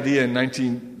Gödel's idea in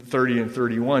 1930 and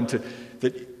 31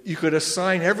 that you could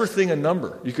assign everything a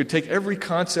number. You could take every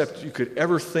concept you could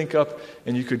ever think up,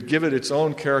 and you could give it its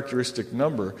own characteristic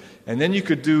number, and then you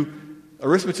could do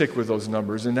arithmetic with those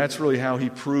numbers, and that's really how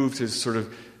he proved some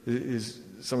of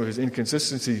his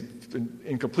inconsistency,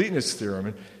 incompleteness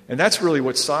theorem, and that's really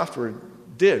what software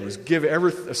did, was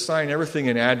assign everything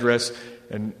an address,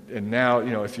 and now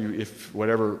if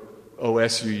whatever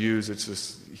OS you use, it's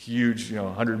this huge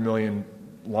 100 million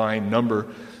line number.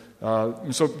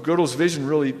 And so Gödel's vision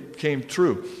really came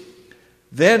true.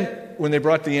 Then, when they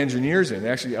brought the engineers in,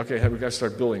 we've got to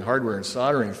start building hardware and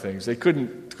soldering things. They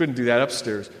couldn't do that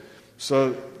upstairs.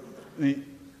 So the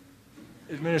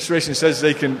administration says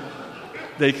they can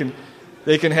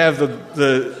have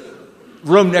the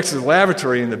room next to the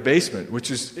laboratory in the basement, which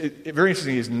is very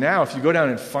interesting. Is now, if you go down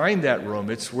and find that room,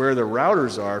 it's where the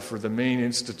routers are for the main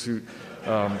institute.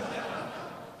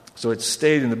 So it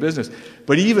stayed in the business.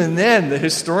 But even then, the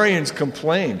historians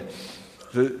complained.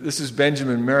 This is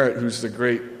Benjamin Merritt, who's the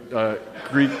great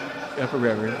Greek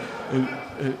epigram.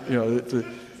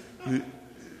 The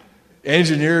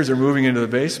engineers are moving into the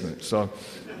basement. So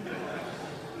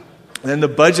then the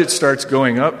budget starts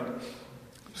going up.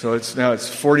 So it's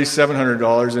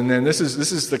 $4,700, and then this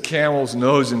is the camel's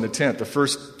nose in the tent. The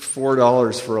first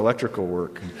 $4 for electrical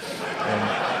work.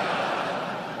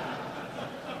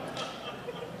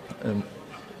 And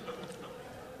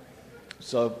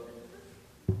so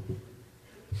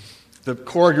the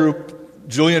core group,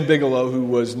 Julian Bigelow, who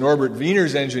was Norbert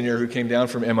Wiener's engineer who came down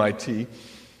from MIT,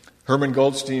 Hermann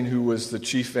Goldstein, who was the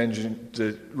chief engineer,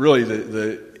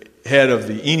 the head of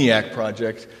the ENIAC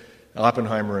project,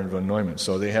 Oppenheimer and von Neumann.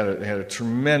 So they had a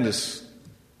tremendous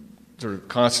sort of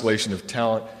constellation of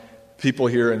talent, people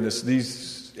here, and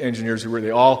these engineers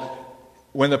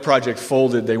when the project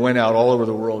folded, they went out all over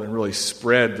the world and really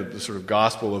spread the sort of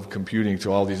gospel of computing to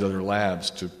all these other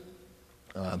labs, to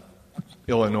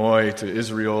Illinois, to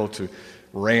Israel, to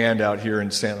RAND out here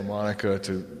in Santa Monica,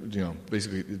 to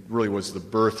basically it really was the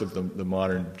birth of the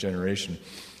modern generation.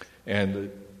 And the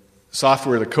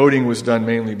software, the coding was done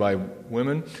mainly by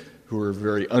women who were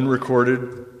very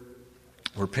unrecorded,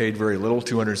 were paid very little,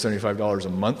 $275 a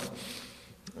month,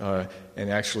 and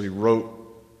actually wrote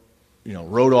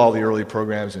all the early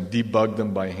programs and debugged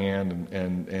them by hand,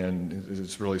 and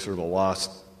it's really sort of a lost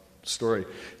story.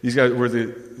 These guys were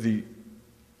the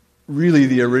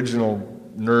original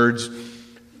nerds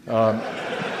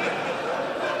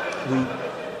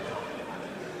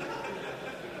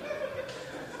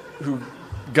who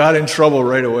got in trouble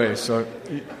right away. So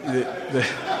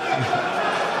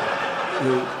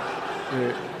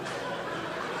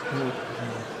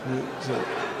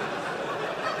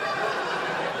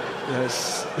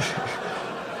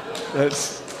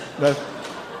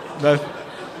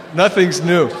nothing's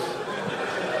new.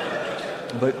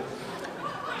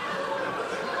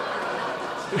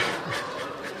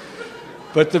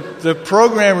 But the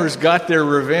programmers got their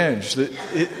revenge.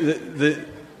 The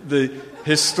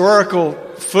historical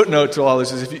footnote to all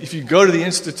this is if you go to the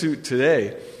Institute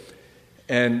today,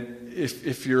 and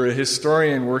if you're a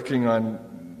historian working on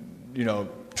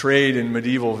trade in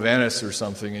medieval Venice or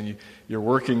something, and you're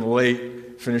working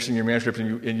late, finishing your manuscript,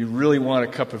 and you really want a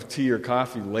cup of tea or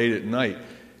coffee late at night,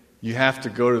 you have to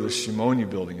go to the Shimoni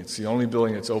building. It's the only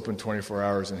building that's open 24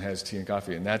 hours and has tea and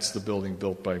coffee, and that's the building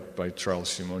built by Charles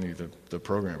Shimoni, the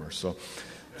programmer. So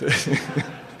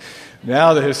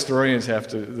now the historians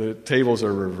the tables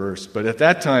are reversed. But at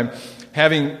that time,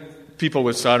 having people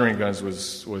with soldering guns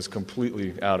was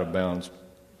completely out of bounds.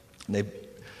 And they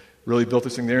really built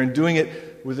this thing there, and doing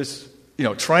it with this,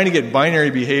 trying to get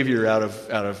binary behavior out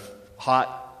of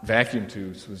hot vacuum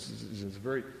tubes was a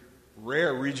very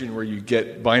rare region where you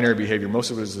get binary behavior.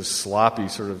 Most of it is this sloppy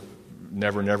sort of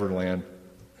never land.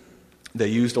 They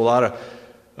used a lot of,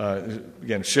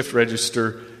 again, shift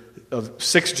register of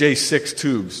 6J6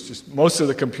 tubes. Just most of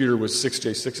the computer was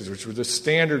 6J6s, which was a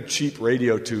standard cheap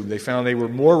radio tube. They found they were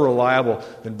more reliable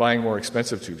than buying more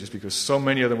expensive tubes, just because so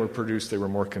many of them were produced, they were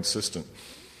more consistent.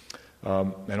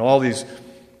 And all these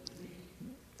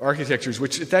architectures,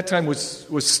 which at that time was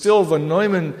still, von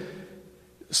Neumann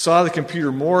saw the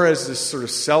computer more as this sort of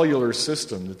cellular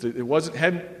system, that it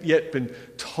hadn't yet been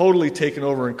totally taken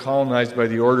over and colonized by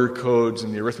the order codes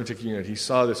and the arithmetic unit. He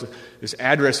saw this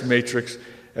address matrix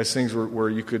as things where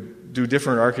you could do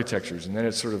different architectures, and then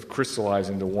it sort of crystallized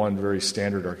into one very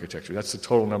standard architecture. That's the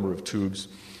total number of tubes.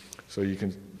 So you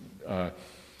can,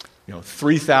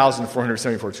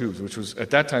 3,474 tubes, which was at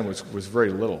that time was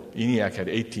very little. ENIAC had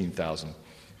 18,000.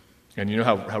 And you know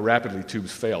how rapidly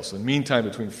tubes fail. So the mean time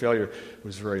between failure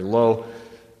was very low.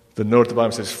 The note at the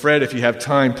bottom says, "Fred, if you have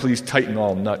time, please tighten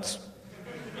all nuts."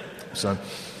 So,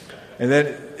 and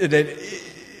then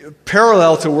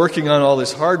parallel to working on all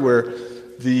this hardware,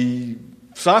 the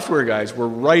software guys were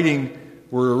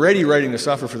already writing the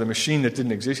software for the machine that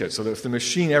didn't exist yet. So that if the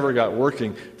machine ever got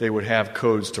working, they would have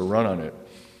codes to run on it.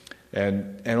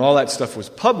 And all that stuff was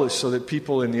published so that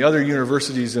people in the other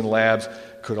universities and labs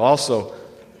could also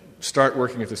start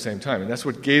working at the same time. And that's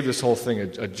what gave this whole thing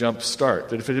a jump start.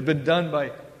 That if it had been done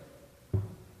by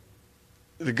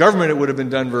the government, it would have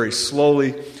been done very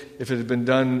slowly. If it had been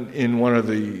done in one of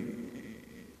the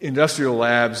industrial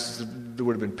labs, there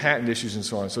would have been patent issues and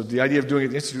so on. So the idea of doing it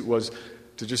at the Institute was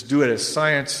to just do it as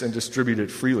science and distribute it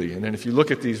freely. And then if you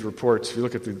look at these reports, if you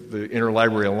look at the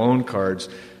interlibrary loan cards,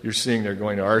 you're seeing they're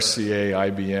going to RCA,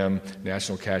 IBM,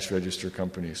 National Cash Register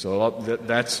Company. So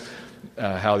that's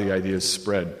how the ideas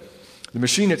spread. The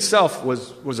machine itself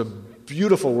was a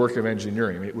beautiful work of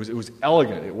engineering. I mean, it was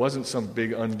elegant. It wasn't some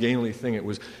big ungainly thing. It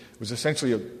was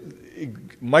essentially a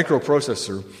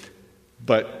microprocessor,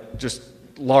 but just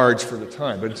large for the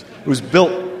time. But it was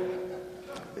built.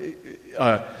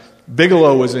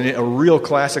 Bigelow was a real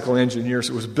classical engineer,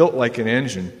 so it was built like an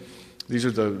engine. These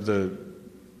are the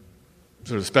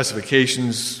sort of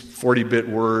specifications: 40-bit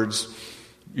words,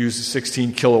 used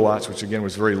 16 kilowatts, which again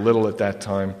was very little at that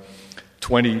time.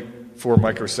 24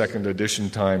 microsecond addition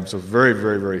time, so very,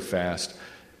 very, very fast.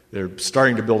 They're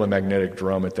starting to build a magnetic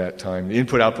drum at that time. The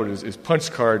input-output is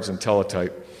punch cards and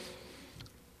teletype.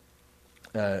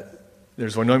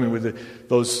 There's von Neumann with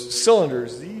those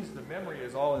cylinders. The memory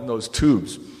is all in those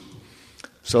tubes.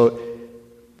 So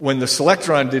when the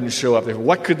Selectron didn't show up,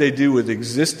 what could they do with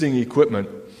existing equipment?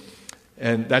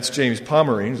 And that's James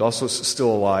Pomeroy. He's also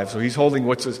still alive. So he's holding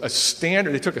what's a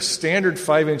standard. They took a standard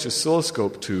 5-inch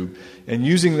oscilloscope tube, and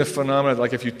using the phenomena,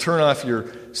 like if you turn off your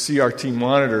CRT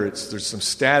monitor, there's some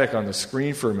static on the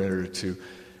screen for a minute or two.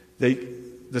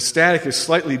 The static is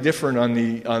slightly different on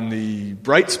the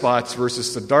bright spots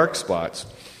versus the dark spots.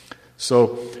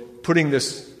 So putting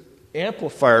this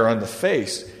amplifier on the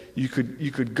face, you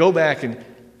could go back and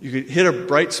you could hit a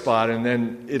bright spot, and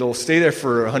then it'll stay there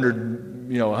for 100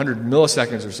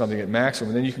 milliseconds or something at maximum.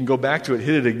 And then you can go back to it,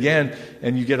 hit it again,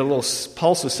 and you get a little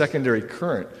pulse of secondary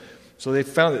current. So they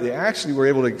found that they actually were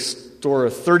able to store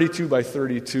a 32 by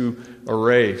 32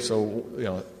 array, so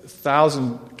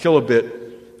 1,000 kilobit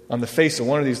on the face of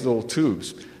one of these little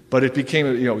tubes. But it became,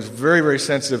 it was very, very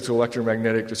sensitive to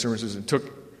electromagnetic disturbances. It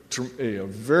took a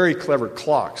very clever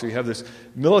clock. So you have this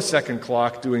millisecond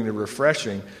clock doing the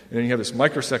refreshing, and then you have this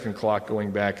microsecond clock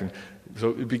going back. And so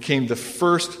it became the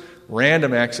first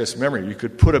random access memory. You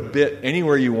could put a bit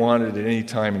anywhere you wanted at any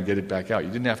time and get it back out.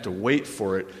 You didn't have to wait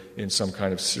for it in some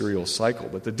kind of serial cycle.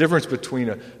 But the difference between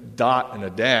a dot and a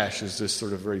dash is this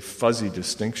sort of very fuzzy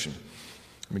distinction.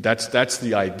 I mean, that's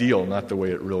the ideal, not the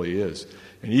way it really is.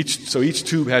 And each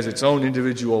tube has its own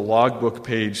individual logbook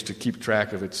page to keep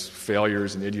track of its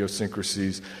failures and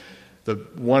idiosyncrasies.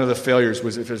 One of the failures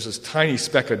was if there's this tiny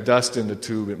speck of dust in the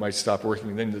tube, it might stop working.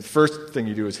 And then the first thing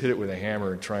you do is hit it with a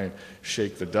hammer and try and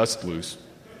shake the dust loose.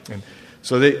 And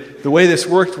so the way this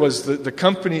worked was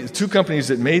the two companies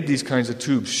that made these kinds of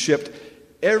tubes shipped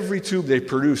every tube they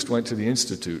produced went to the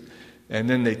Institute. And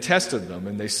then they tested them,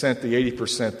 and they sent the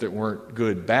 80% that weren't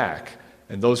good back.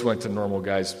 And those went to normal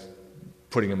guys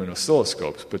putting them in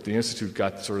oscilloscopes. But the Institute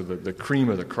got sort of the cream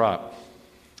of the crop.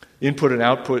 Input and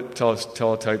output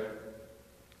teletype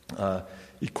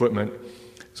equipment.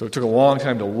 So it took a long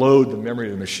time to load the memory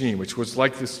of the machine, which was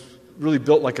like this, really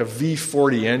built like a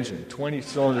V40 engine, 20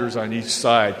 cylinders on each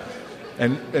side.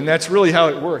 And that's really how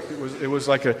it worked. It was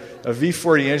like a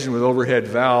V40 engine with overhead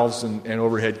valves and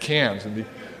overhead cams. And the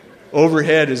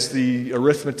overhead is the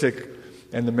arithmetic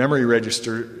and the memory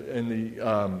register,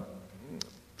 and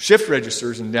shift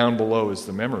registers, and down below is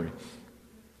the memory.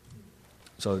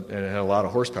 So and it had a lot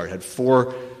of horsepower. It had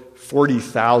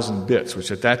 40,000 bits,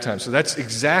 which at that time, so that's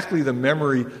exactly the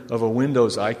memory of a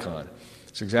Windows icon.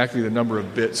 It's exactly the number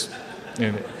of bits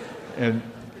in it. And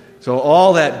so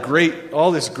all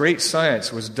this great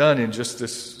science was done in just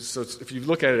this. So if you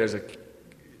look at it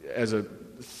as a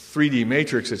 3D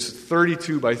matrix, it's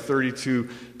 32 by 32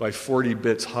 by 40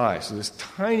 bits high. So this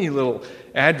tiny little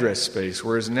address space,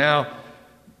 whereas now,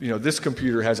 this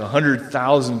computer has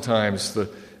 100,000 times the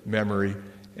memory,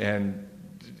 and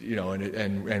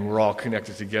we're all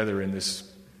connected together in this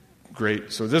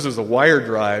great. So this is the wire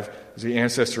drive, the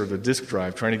ancestor of the disk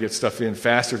drive, trying to get stuff in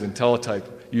faster than teletype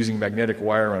using magnetic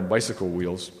wire on bicycle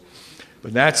wheels.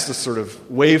 But that's the sort of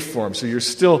waveform. So you're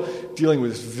still dealing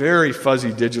with this very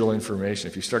fuzzy digital information.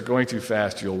 If you start going too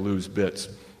fast, you'll lose bits.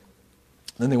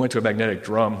 Then they went to a magnetic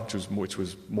drum, which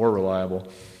was more reliable.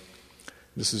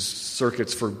 This is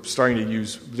circuits for starting to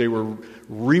use. They were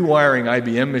rewiring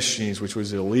IBM machines, which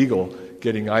was illegal,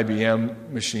 getting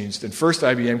IBM machines. And first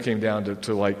IBM came down to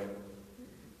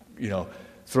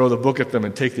throw the book at them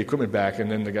and take the equipment back. And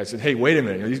then the guy said, "Hey, wait a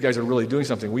minute! These guys are really doing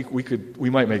something. We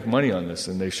might make money on this."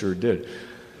 And they sure did.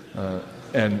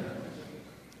 And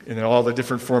then all the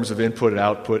different forms of input and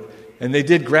output. And they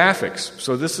did graphics.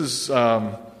 So this is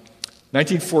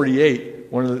 1948.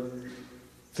 One of the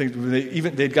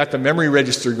things they'd got the memory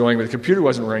register going, but the computer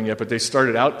wasn't running yet. But they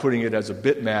started outputting it as a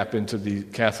bitmap into the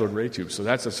cathode ray tube. So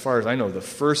that's, as far as I know, the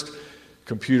first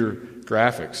computer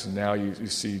graphics. And now you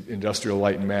see Industrial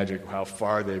Light and Magic, how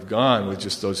far they've gone with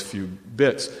just those few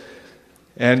bits.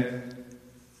 And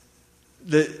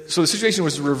so the situation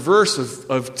was the reverse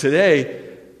of today.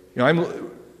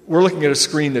 We're looking at a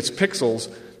screen that's pixels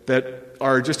that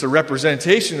are just a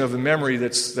representation of the memory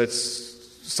that's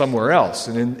somewhere else.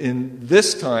 And in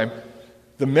this time,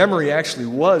 the memory actually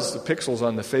was the pixels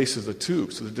on the face of the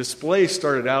tube. So the display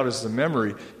started out as the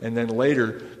memory, and then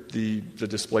later the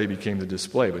display became the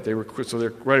display. But they're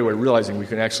right away realizing we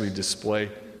can actually display.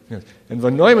 And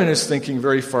von Neumann is thinking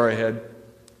very far ahead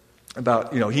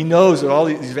about, he knows that all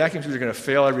these vacuum tubes are going to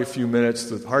fail every few minutes,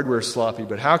 the hardware is sloppy,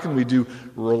 but how can we do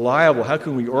reliable, how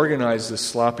can we organize this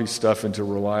sloppy stuff into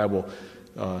reliable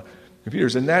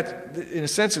computers? And that, in a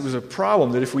sense, it was a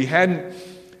problem that if we hadn't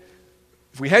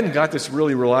got this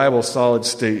really reliable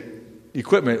solid-state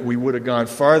equipment, we would have gone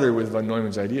farther with von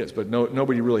Neumann's ideas. But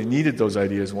nobody really needed those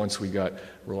ideas once we got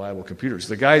reliable computers.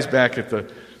 The guys back at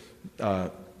the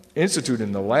institute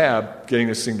in the lab getting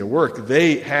this thing to work,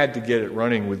 they had to get it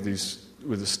running with the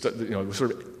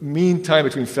sort of mean time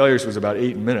between failures was about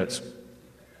 8 minutes.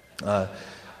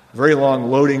 Very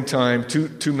long loading time,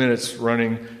 2 minutes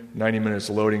running, 90 minutes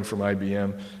loading from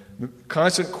IBM.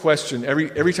 Constant question,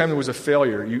 every time there was a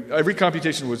failure, every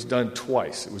computation was done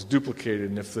twice. It was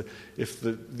duplicated, and if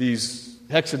these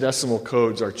hexadecimal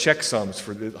codes are checksums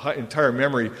for the entire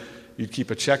memory, you'd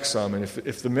keep a checksum. And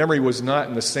if the memory was not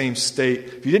in the same state,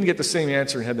 if you didn't get the same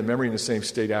answer and had the memory in the same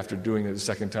state after doing it the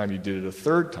second time, you did it a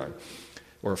third time,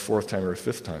 or a fourth time, or a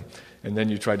fifth time. And then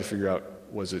you tried to figure out,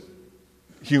 was it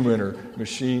human or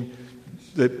machine?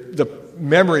 The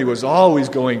memory was always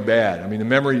going bad. I mean, the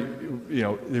memory,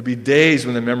 there'd be days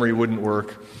when the memory wouldn't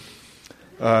work.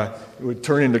 It would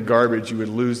turn into garbage. You would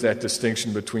lose that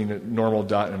distinction between a normal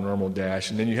dot and a normal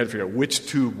dash. And then you had to figure out which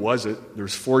tube was it.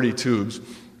 There's 40 tubes.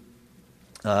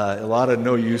 A lot of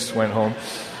no use went home.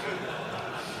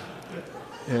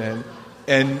 And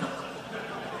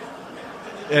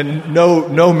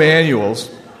no manuals.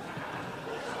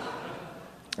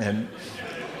 And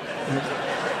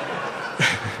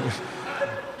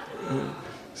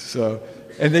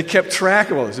and they kept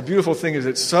track of all this. The beautiful thing is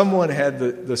that someone had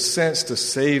the sense to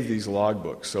save these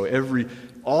logbooks. So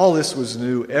all this was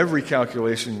new. Every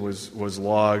calculation was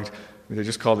logged. They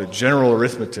just called it general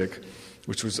arithmetic,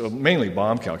 which was mainly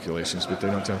bomb calculations, but they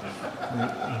don't tell.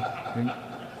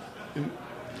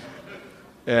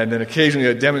 And then occasionally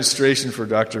a demonstration for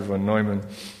Dr. von Neumann.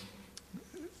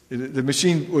 The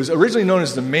machine was originally known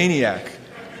as the Maniac.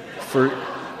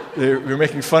 They were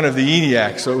making fun of the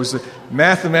ENIAC, so it was the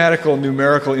mathematical,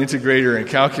 numerical integrator and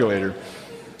calculator.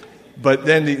 But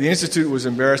then the Institute was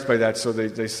embarrassed by that, so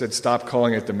they said stop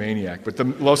calling it the Maniac. But the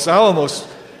Los Alamos,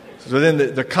 so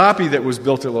then the copy that was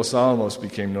built at Los Alamos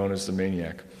became known as the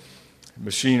Maniac.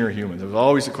 Machine or human? There was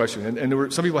always a question.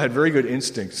 And some people had very good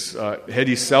instincts.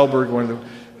 Hedy Selberg, one of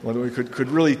them could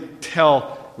really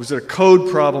tell, was it a code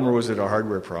problem or was it a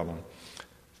hardware problem?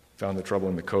 Found the trouble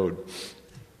in the code.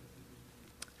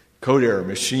 Code error,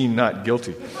 machine not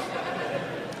guilty.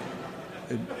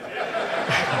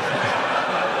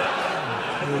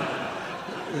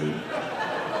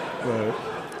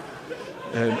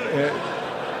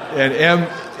 And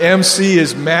MC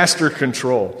is master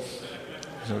control.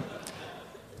 So,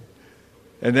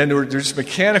 and then there's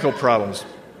mechanical problems,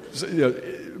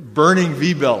 burning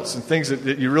V-belts and things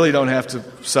that you really don't have to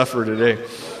suffer today.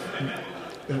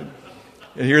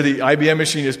 And here the IBM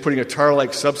machine is putting a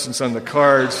tar-like substance on the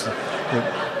cards.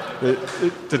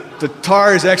 The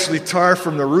tar is actually tar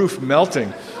from the roof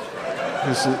melting.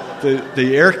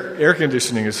 The air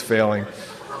conditioning is failing.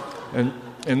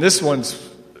 And this one's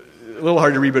a little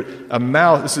hard to read, but a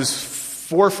mouse, this is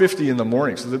 4:50 in the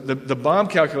morning. So the bomb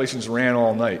calculations ran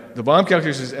all night. The bomb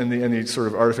calculations and the sort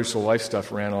of artificial life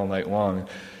stuff ran all night long.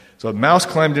 So a mouse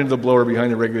climbed into the blower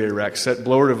behind the regulator rack, set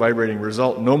blower to vibrating,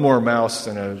 result no more mouse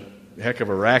and a heck of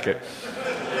a racket.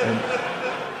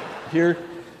 And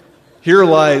here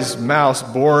lies mouse,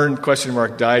 born, ?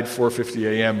 Died 4:50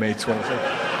 a.m. May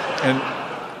 25th.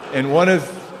 And one of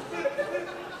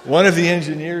the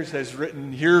engineers has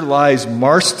written, here lies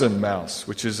Marston mouse,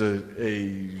 which is a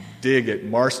dig at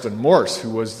Marston Morse,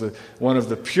 who was one of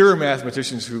the pure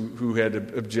mathematicians who had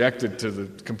objected to the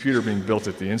computer being built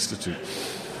at the Institute.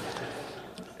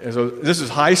 And so this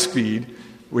is high speed,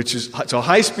 so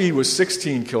high speed was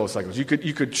 16 kilocycles. You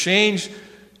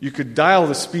could dial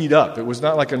the speed up. It was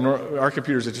not like our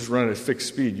computers that just run at a fixed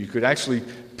speed. You could actually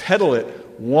pedal it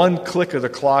one click of the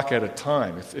clock at a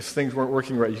time. If things weren't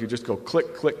working right, you could just go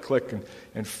click, click, click,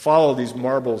 and follow these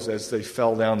marbles as they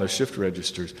fell down the shift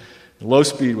registers. Low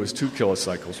speed was 2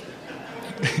 kilocycles.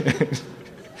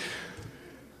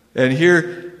 And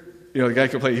here, the guy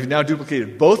complained, you've now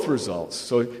duplicated both results.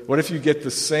 So what if you get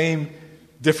the same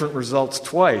different results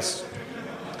twice?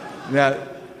 Now,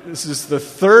 this is the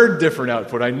third different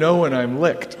output. I know when I'm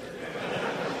licked.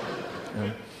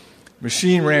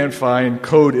 Machine ran fine,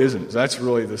 code isn't. That's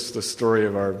really the story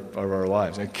of our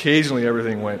lives. And occasionally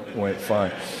everything went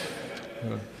fine.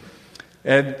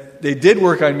 And they did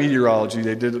work on meteorology.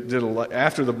 They did a lot.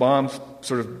 After the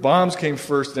bombs came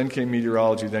first, then came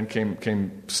meteorology, then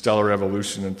came stellar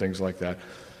evolution and things like that.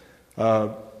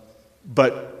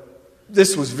 But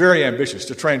this was very ambitious,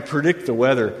 to try and predict the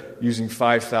weather using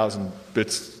 5,000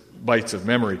 bytes of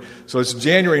memory. So it's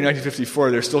January 1954.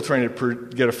 They're still trying to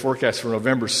get a forecast for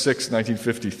November 6,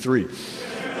 1953.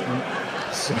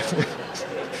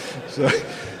 So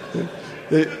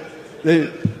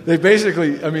they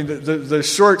basically, the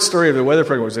short story of the weather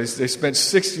program was they spent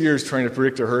 6 years trying to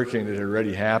predict a hurricane that had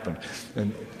already happened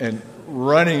and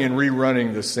running and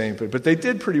rerunning the same. But they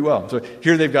did pretty well. So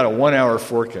here they've got a 1-hour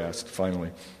forecast, finally.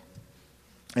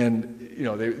 And,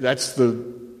 that's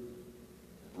the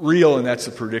real and that's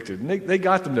the predicted. And they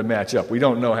got them to match up. We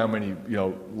don't know how many,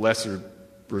 lesser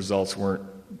results weren't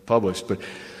published. But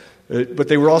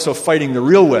they were also fighting the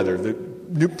real weather.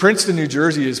 Princeton, New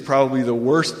Jersey is probably the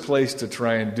worst place to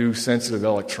try and do sensitive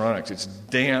electronics. It's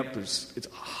damp, it's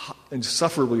hot,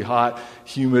 insufferably hot,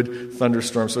 humid,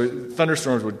 thunderstorms. So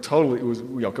thunderstorms would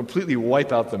completely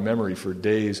wipe out the memory for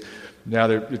days. Now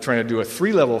they're trying to do a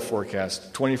 3-level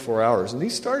forecast, 24 hours, and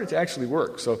these started to actually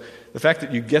work. So the fact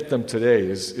that you get them today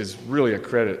is really a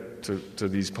credit to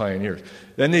these pioneers.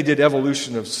 Then they did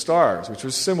evolution of stars, which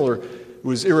was similar. It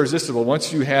was irresistible.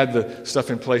 Once you had the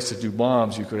stuff in place to do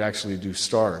bombs, you could actually do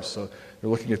stars. So they're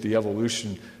looking at the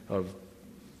evolution of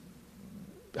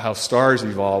how stars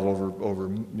evolve over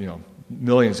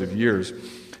millions of years.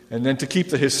 And then to keep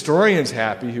the historians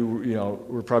happy, who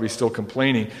were probably still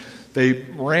complaining, they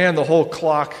ran the whole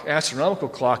astronomical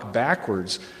clock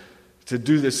backwards to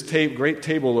do this great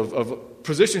table of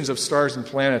positions of stars and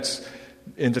planets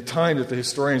in the time that the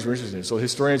historians were interested in. So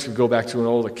historians could go back to an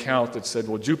old account that said,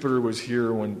 well, Jupiter was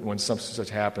here when something such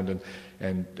happened,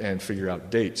 and figure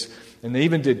out dates. And they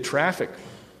even did traffic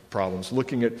problems,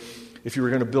 looking at if you were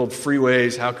going to build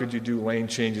freeways, how could you do lane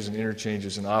changes and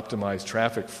interchanges and optimize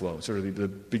traffic flow, sort of the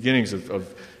beginnings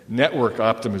of network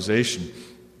optimization.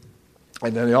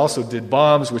 And then they also did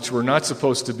bombs, which were not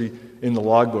supposed to be in the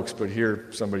logbooks, but here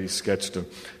somebody sketched an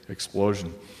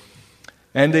explosion.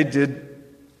 And they did,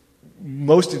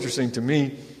 most interesting to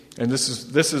me, and this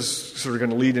is sort of going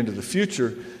to lead into the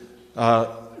future,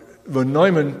 von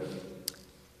Neumann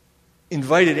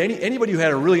invited anybody who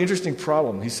had a really interesting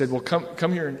problem. He said, well,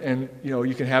 come here and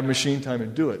you can have machine time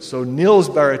and do it. So Niels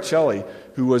Baricelli,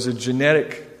 who was a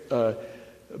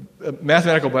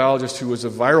mathematical biologist who was a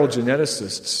viral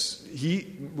geneticist,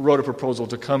 he wrote a proposal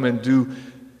to come and do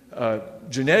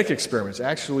genetic experiments,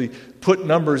 actually put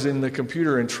numbers in the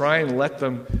computer and try and let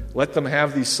them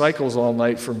have these cycles all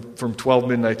night from 12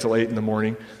 midnight till 8 in the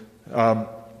morning, and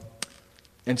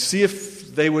see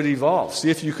if they would evolve, see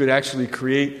if you could actually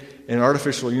create an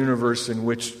artificial universe in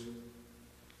which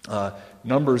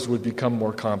numbers would become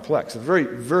more complex. Very,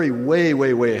 very way,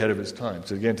 way, way ahead of his time.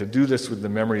 So again, to do this with the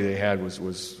memory they had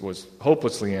was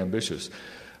hopelessly ambitious.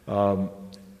 So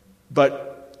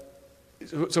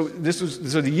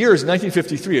the year is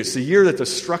 1953. It's the year that the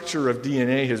structure of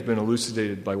DNA has been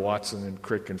elucidated by Watson and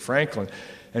Crick and Franklin.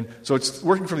 And so it's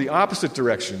working from the opposite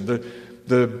direction.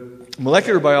 The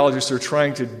molecular biologists are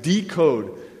trying to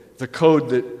decode the code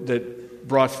that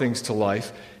brought things to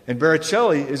life. And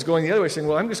Baricelli is going the other way, saying,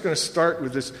 well, I'm just going to start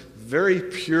with this very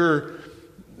pure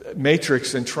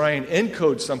matrix and try and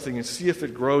encode something and see if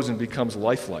it grows and becomes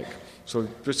lifelike. So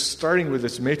just starting with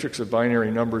this matrix of binary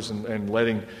numbers and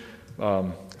letting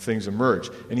things emerge.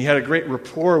 And he had a great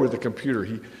rapport with the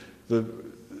computer. The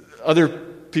other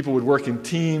people would work in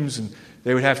teams, and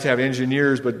they would have to have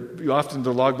engineers, but often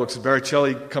the logbooks,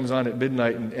 Baricelli comes on at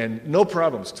midnight and no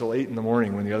problems till 8 in the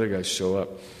morning when the other guys show up.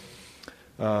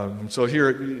 So here,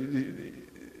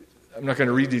 I'm not going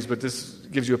to read these, but this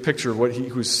gives you a picture of what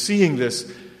he was seeing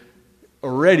this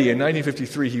already. In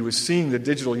 1953, he was seeing the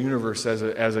digital universe as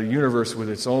a universe with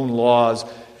its own laws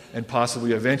and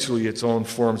possibly eventually its own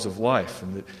forms of life.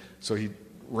 So he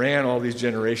ran all these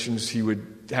generations. He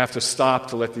would have to stop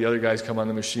to let the other guys come on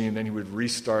the machine, then he would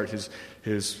restart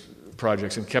his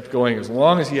projects and kept going. As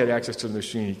long as he had access to the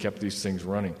machine, he kept these things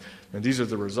running. And these are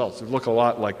the results. They look a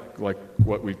lot like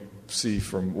what we see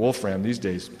from Wolfram these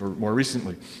days, or more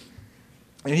recently.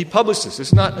 And he published this.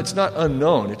 It's not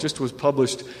unknown. It just was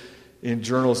published in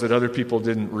journals that other people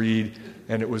didn't read,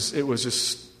 and it was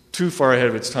just too far ahead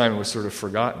of its time and was sort of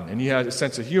forgotten. And he had a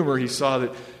sense of humor. He saw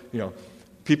that,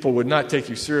 people would not take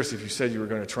you seriously if you said you were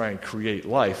going to try and create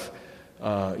life.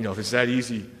 If it's that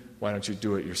easy, why don't you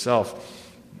do it yourself?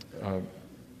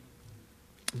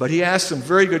 But he asked some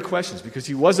very good questions because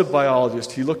he was a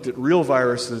biologist. He looked at real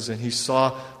viruses and he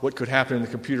saw what could happen in the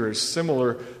computer as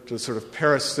similar to the sort of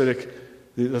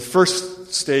parasitic. The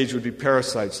first stage would be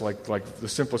parasites, like the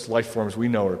simplest life forms we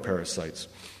know are parasites.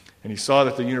 And he saw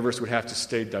that the universe would have to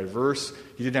stay diverse.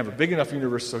 He didn't have a big enough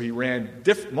universe, so he ran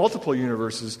multiple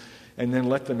universes and then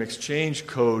let them exchange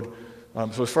code.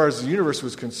 So as far as the universe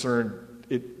was concerned,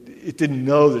 it didn't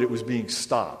know that it was being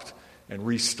stopped and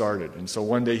restarted. And so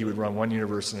one day he would run one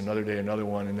universe and another day another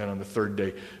one, and then on the third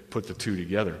day put the two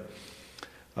together.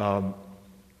 And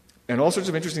all sorts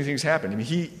of interesting things happened. I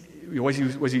mean,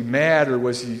 was he mad or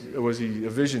was he a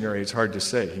visionary? It's hard to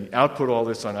say. He output all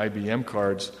this on IBM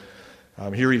cards.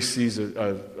 Here he sees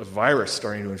a virus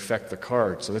starting to infect the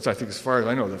card. So that's, I think, as far as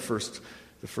I know, the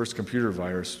first computer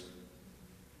virus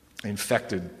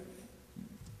infected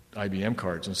IBM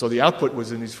cards. And so the output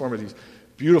was in these form of these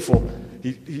beautiful.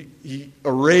 He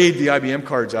arrayed the IBM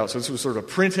cards out. So this was sort of a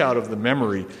printout of the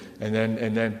memory, and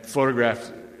then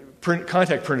photographed,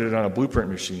 contact printed it on a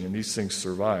blueprint machine, and these things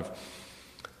survive.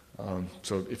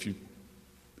 So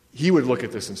he would look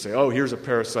at this and say, "Oh, here's a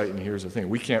parasite, and here's a thing."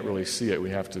 We can't really see it.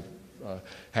 We have to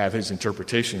have his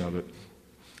interpretation of it.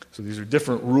 So these are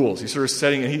different rules. He's sort of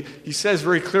setting, and he says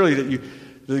very clearly that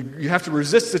you have to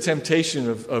resist the temptation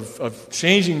of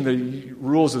changing the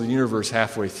rules of the universe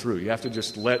halfway through. You have to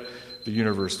just let the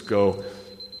universe go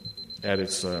at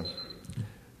its, it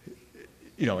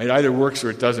either works or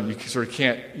it doesn't. You sort of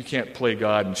can't play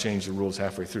God and change the rules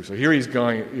halfway through. So here he's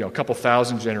going, a couple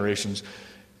thousand generations,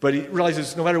 but he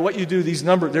realizes no matter what you do, these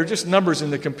numbers, they're just numbers in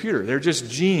the computer. They're just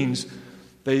genes.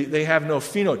 They have no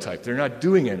phenotype. They're not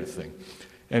doing anything.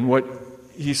 And what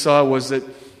he saw was that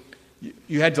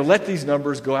you had to let these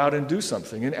numbers go out and do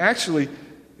something. And actually,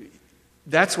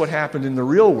 that's what happened in the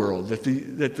real world, that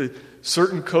the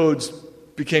certain codes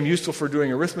became useful for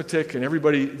doing arithmetic, and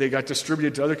they got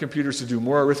distributed to other computers to do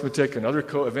more arithmetic, and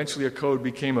eventually a code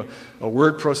became a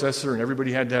word processor, and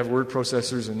everybody had to have word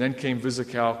processors, and then came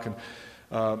VisiCalc,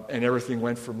 and everything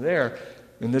went from there.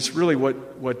 And that's really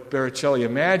what Baricelli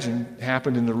imagined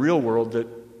happened in the real world,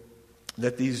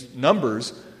 that these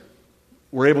numbers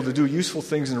were able to do useful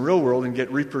things in the real world and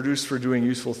get reproduced for doing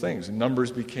useful things. And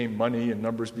numbers became money, and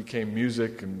numbers became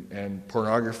music, and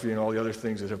pornography, and all the other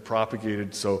things that have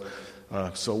propagated so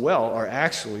well are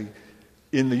actually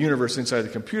in the universe inside the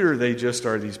computer. They just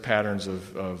are these patterns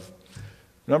of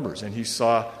numbers. And he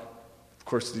saw, of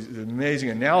course, the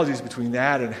amazing analogies between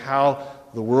that and how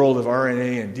the world of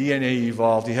RNA and DNA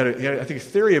evolved. He had I think, a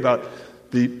theory about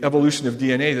the evolution of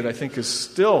DNA that I think is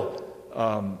still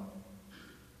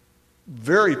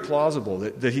very plausible,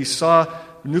 that he saw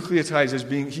nucleotides as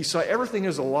being, he saw everything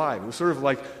as alive. It was sort of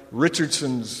like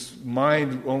Richardson's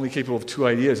mind only capable of two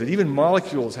ideas, that even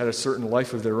molecules had a certain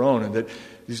life of their own, and that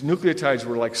these nucleotides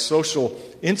were like social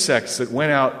insects that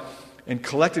went out and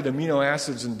collected amino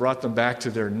acids and brought them back to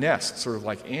their nest, sort of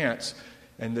like ants,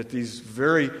 and that these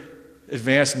very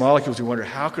advanced molecules, we wonder,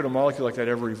 how could a molecule like that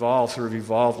ever evolve, sort of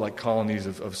evolve like colonies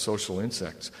of social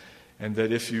insects? And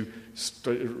that if you,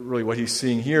 really what he's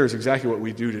seeing here is exactly what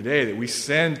we do today, that we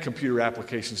send computer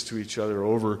applications to each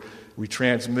other we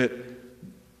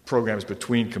transmit programs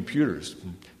between computers.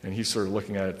 And he's sort of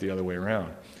looking at it the other way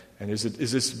around. And is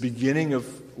this the beginning of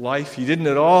life? He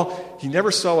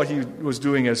never saw what he was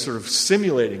doing as sort of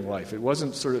simulating life. It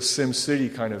wasn't sort of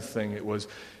SimCity kind of thing.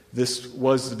 This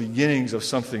was the beginnings of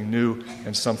something new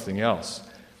and something else.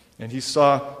 And he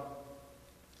saw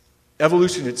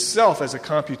evolution itself as a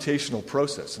computational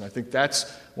process. And I think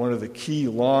that's one of the key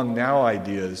long now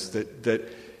ideas, that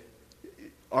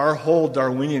our whole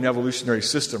Darwinian evolutionary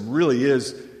system really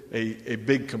is a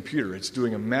big computer. It's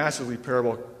doing a massively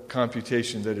parallel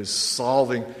computation that is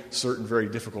solving certain very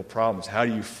difficult problems. How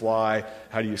do you fly?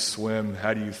 How do you swim?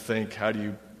 How do you think? How do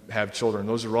you have children?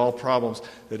 Those are all problems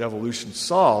that evolution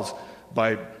solves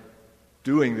by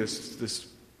doing this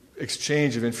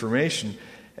exchange of information,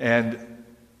 and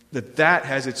that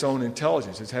has its own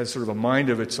intelligence. It has sort of a mind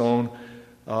of its own.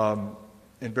 And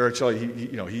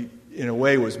Baricelli, he in a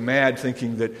way was mad,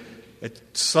 thinking that at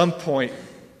some point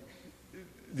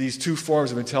these two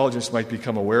forms of intelligence might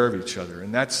become aware of each other.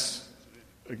 And that's,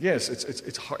 again,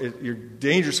 it's hard, you're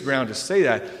dangerous ground to say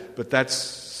that, but that's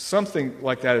something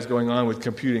like that is going on with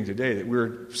computing today, that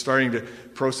we're starting to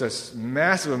process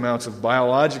massive amounts of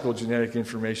biological genetic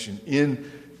information in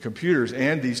computers,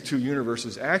 and these two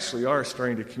universes actually are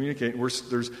starting to communicate.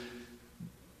 There's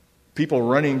people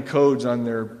running codes on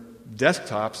their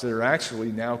desktops that are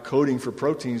actually now coding for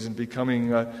proteins and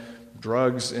becoming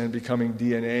drugs and becoming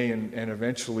DNA, and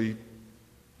eventually,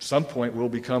 some point, will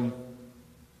become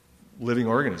living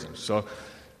organisms. So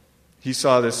he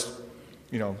saw this,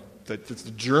 that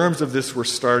the germs of this were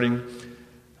starting.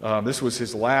 This was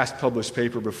his last published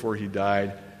paper before he died.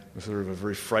 It was sort of a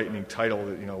very frightening title,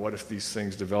 that, what if these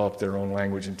things develop their own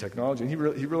language and technology? And he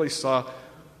really saw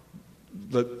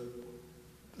the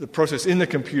process in the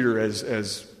computer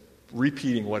as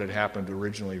repeating what had happened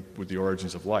originally with the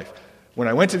origins of life. When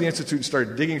I went to the Institute and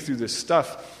started digging through this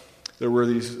stuff, there were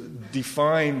these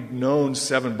defined, known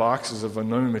 7 boxes of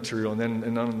unknown material.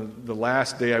 And on the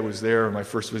last day I was there, my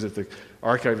first visit, the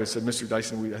archivist said, "Mr.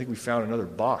 Dyson, I think we found another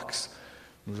box."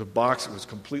 It was a box that was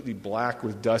completely black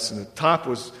with dust, and the top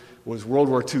was World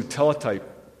War II teletype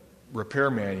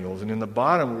repair manuals. And in the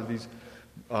bottom were these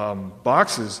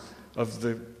boxes of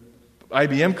the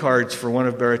IBM cards for one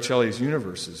of Baricelli's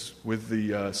universes with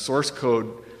the source code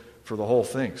for the whole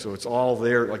thing. So it's all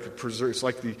there, like it's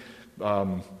like the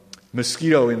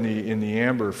mosquito in the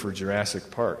amber for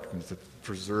Jurassic Park. It's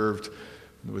preserved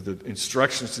with the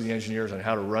instructions to the engineers on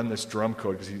how to run this drum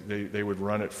code, because they would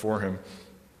run it for him.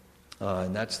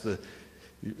 And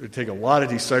it would take a lot of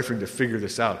deciphering to figure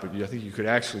this out, but I think you could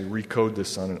actually recode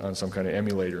this on some kind of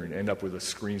emulator and end up with a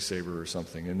screensaver or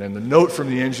something. And then the note from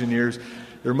the engineers,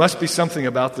 there must be something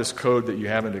about this code that you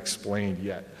haven't explained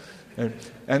yet.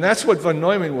 And that's what von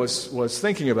Neumann was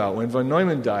thinking about. When von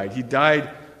Neumann died, he died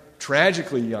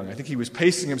tragically young. I think he was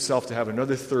pacing himself to have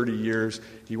another 30 years.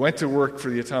 He went to work for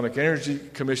the Atomic Energy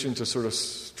Commission to sort of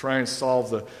try and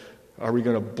solve are we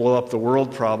going to blow up the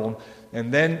world problem.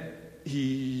 And then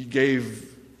he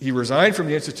resigned from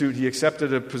the Institute. He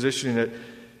accepted a position at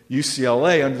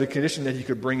UCLA under the condition that he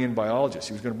could bring in biologists.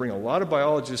 He was going to bring a lot of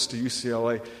biologists to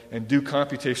UCLA and do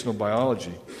computational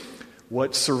biology.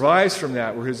 What survives from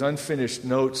that were his unfinished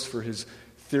notes for his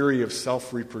theory of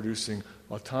self-reproducing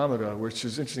automata, which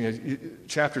is interesting. A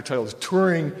chapter title is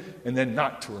Turing and then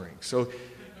not Turing. So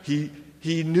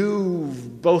he knew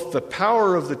both the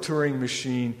power of the Turing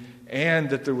machine and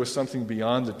that there was something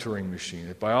beyond the Turing machine,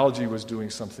 that biology was doing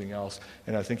something else.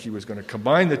 And I think he was going to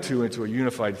combine the two into a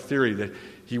unified theory that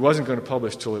he wasn't going to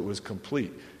publish till it was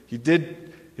complete.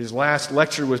 His last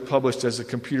lecture was published as A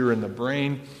Computer in the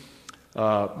Brain,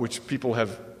 which people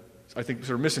have, I think,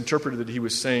 sort of misinterpreted, that he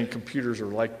was saying computers are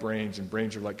like brains and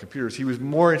brains are like computers. He was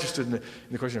more interested in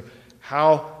the question of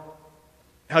how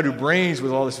do brains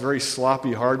with all this very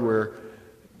sloppy hardware,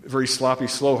 very sloppy,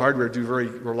 slow hardware, do very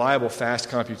reliable, fast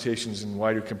computations, and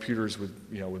why do computers with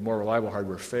more reliable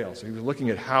hardware fail? So he was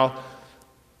looking at how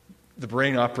the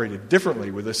brain operated differently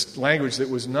with this language that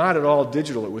was not at all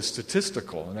digital, it was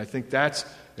statistical. And I think that's,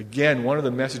 again, one of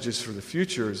the messages for the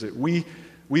future, is that we've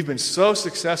been so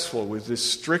successful with this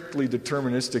strictly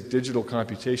deterministic digital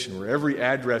computation, where every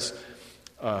address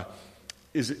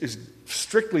is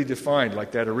strictly defined,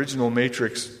 like that original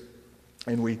matrix,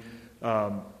 and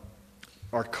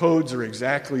our codes are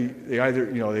exactly, they either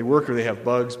they work or they have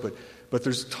bugs, but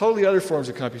there's totally other forms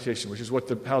of computation, which is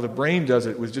how the brain does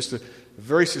it, with just a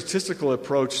very statistical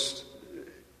approach,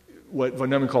 what von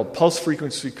Neumann called pulse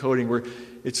frequency coding, where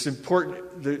it's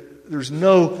important that there's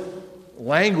no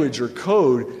language or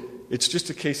code. It's just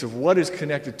a case of what is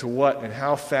connected to what and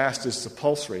how fast is the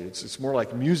pulse rate. It's more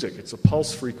like music. It's a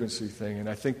pulse frequency thing, and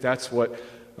I think that's what,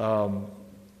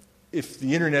 if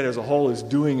the internet as a whole is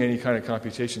doing any kind of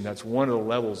computation, that's one of the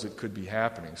levels it could be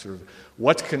happening. Sort of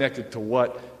what's connected to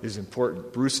what is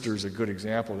important. Brewster's a good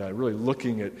example of that, really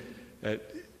looking at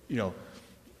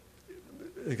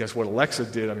I guess what Alexa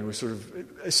did. I mean, we sort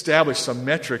of established some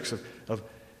metrics of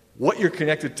what you're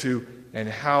connected to and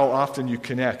how often you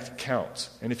connect counts.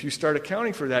 And if you start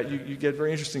accounting for that, you get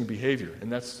very interesting behavior.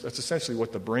 And that's essentially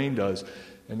what the brain does.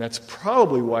 And that's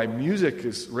probably why music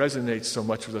resonates so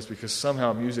much with us, because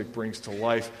somehow music brings to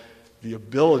life the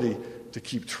ability to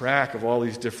keep track of all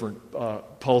these different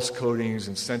pulse codings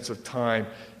and sense of time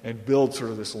and build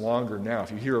sort of this longer now.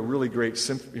 If you hear a really great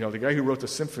symphony, the guy who wrote the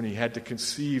symphony had to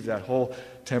conceive that whole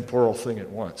temporal thing at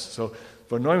once. So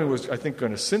von Neumann was, I think,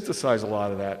 going to synthesize a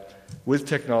lot of that with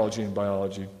technology and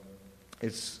biology.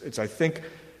 It's I think,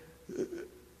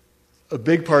 a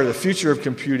big part of the future of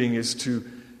computing is to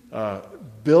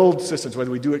build systems, whether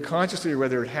we do it consciously or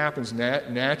whether it happens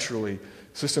naturally,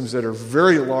 systems that are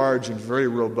very large and very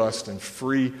robust and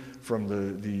free from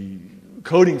the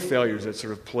coding failures that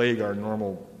sort of plague our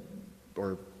normal,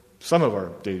 or some of our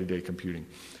day-to-day computing.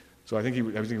 So I think he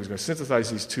was going to synthesize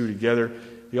these two together.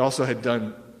 He also had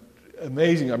done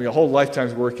a whole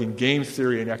lifetime's work in game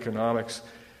theory and economics,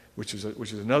 which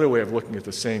is another way of looking at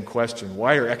the same question.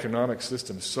 Why are economic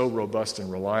systems so robust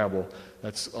and reliable?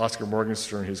 That's Oscar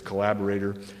Morgenstern, his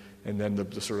collaborator. And then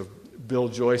the sort of Bill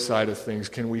Joy side of things.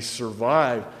 Can we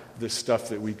survive this stuff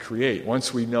that we create?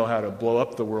 Once we know how to blow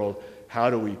up the world, how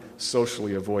do we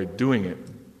socially avoid doing it?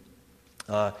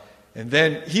 And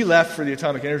then he left for the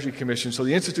Atomic Energy Commission, so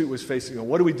the Institute was facing,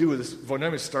 what do we do with this? Von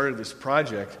Neumann started this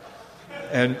project,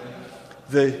 and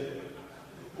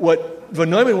what von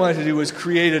Neumann wanted to do was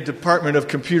create a department of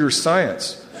computer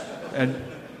science.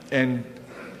 And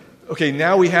okay,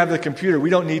 now we have the computer. We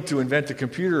don't need to invent the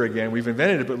computer again. We've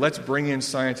invented it, but let's bring in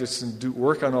scientists and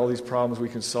work on all these problems we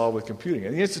can solve with computing.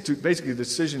 And the Institute, basically, the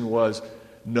decision was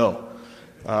no.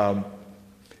 And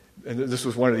this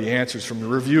was one of the answers from the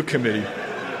review committee.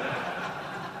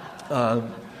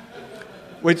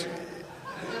 Which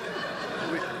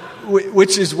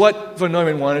is what von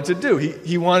Neumann wanted to do.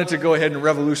 He wanted to go ahead and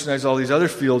revolutionize all these other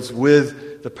fields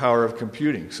with the power of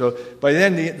computing. So by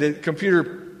then, the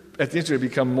computer at the Institute had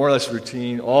become more or less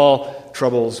routine. All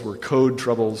troubles were code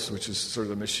troubles, which is sort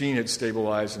of the machine had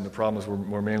stabilized and the problems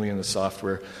were mainly in the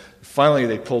software. Finally,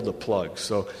 they pulled the plug.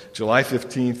 So July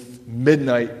 15th,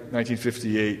 midnight,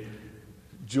 1958,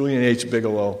 Julian H.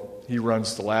 Bigelow, he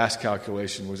runs the last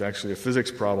calculation, was actually a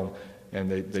physics problem, and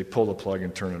they pull the plug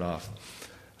and turn it off.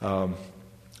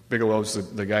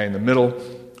 Bigelow's the guy in the middle,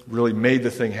 really made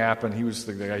the thing happen. He was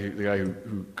the guy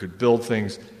who could build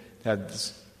things, had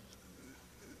this,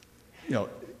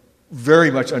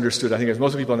 very much understood, I think, as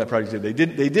most people on that project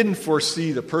did. They didn't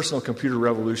foresee the personal computer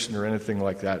revolution or anything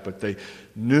like that, but they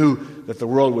knew that the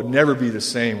world would never be the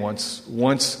same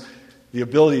once the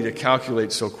ability to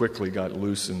calculate so quickly got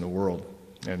loose in the world.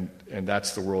 And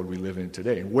that's the world we live in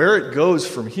today. And where it goes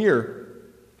from here,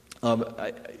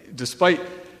 despite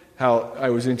how I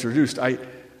was introduced, I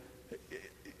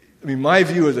mean, my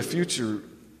view of the future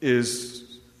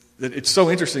is that it's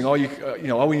so interesting. All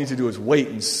we need to do is wait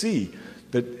and see.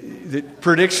 That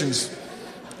predictions,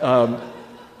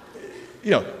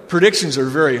 predictions are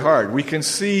very hard. We can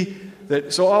see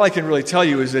that. So all I can really tell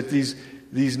you is that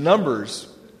these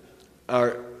numbers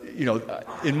are,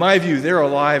 in my view, they're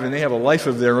alive and they have a life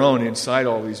of their own inside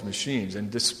all these machines.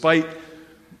 And despite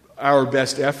our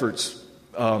best efforts,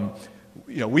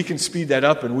 we can speed that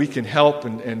up and we can help.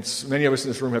 And many of us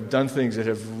in this room have done things that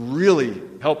have really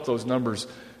helped those numbers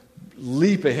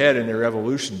leap ahead in their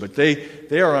evolution. But they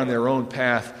are on their own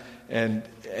path, and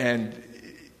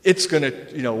it's going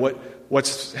to,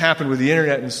 what's happened with the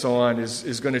internet and so on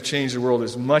is going to change the world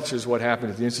as much as what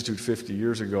happened at the Institute 50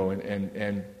 years ago.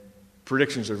 And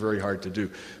predictions are very hard to do.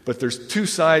 But there's two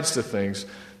sides to things.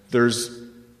 There's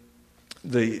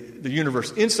the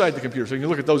universe inside the computer. So you can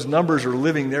look at those numbers are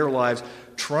living their lives,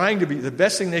 trying to be, the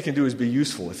best thing they can do is be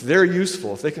useful. If they're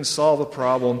useful, if they can solve a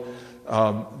problem,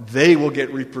 they will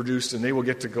get reproduced and they will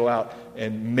get to go out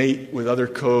and mate with other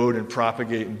code and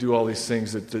propagate and do all these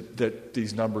things that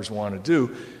these numbers want to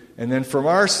do. And then from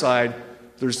our side,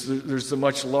 there's the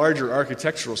much larger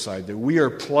architectural side, that we are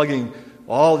plugging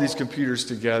all these computers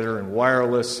together and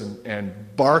wireless and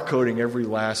barcoding every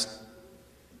last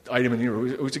item in the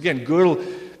universe. Which again,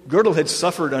 Gödel had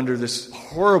suffered under this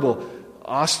horrible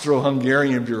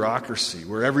Austro-Hungarian bureaucracy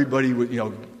where everybody would,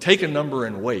 take a number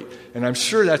and wait. And I'm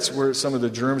sure that's where some of the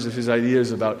germs of his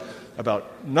ideas about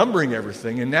numbering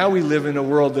everything. And now we live in a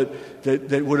world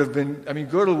that would have been,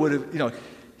 Gödel would have,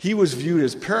 he was viewed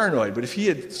as paranoid, but if he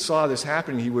had saw this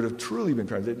happening, he would have truly been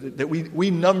paranoid. That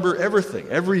we number everything.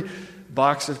 Every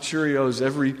box of Cheerios,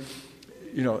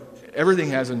 everything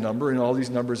has a number, and all these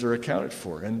numbers are accounted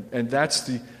for. And that's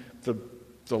the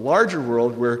larger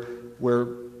world where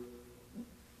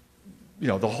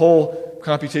the whole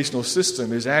computational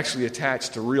system is actually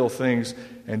attached to real things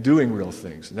and doing real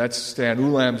things. And that's Stan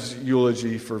Ulam's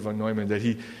eulogy for von Neumann, that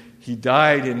he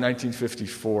died in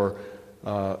 1954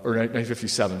 or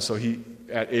 1957. So he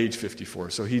at age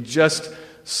 54. So he just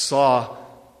saw,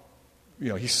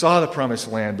 he saw the promised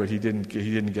land, but he didn't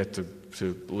get to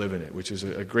live in it, which is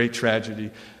a great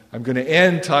tragedy. I'm going to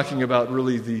end talking about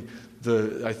really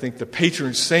I think the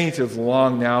patron saint of the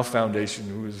Long Now Foundation,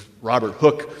 who is Robert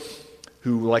Hooke,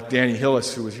 who, like Danny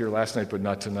Hillis, who was here last night but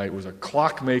not tonight, was a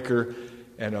clockmaker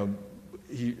and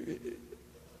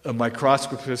a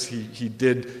microscopist. He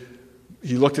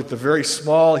looked at the very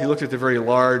small, he looked at the very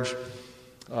large.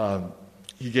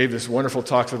 He gave this wonderful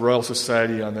talk to the Royal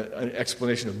Society on an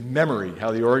explanation of memory,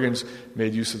 how the organs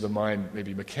made use of the mind,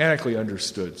 maybe mechanically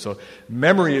understood. So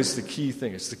memory is the key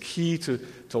thing. It's the key to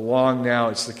Long Now.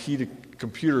 It's the key to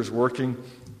computers working.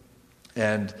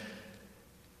 And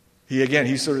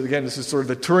this is sort of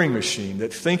the Turing machine,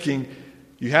 that thinking,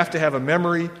 you have to have a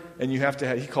memory, and you have to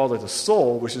have, he called it a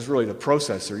soul, which is really the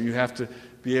processor. You have to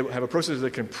be able to have a processor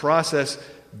that can process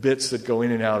bits that go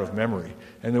in and out of memory.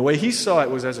 And the way he saw it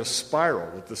was as a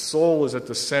spiral, that the soul is at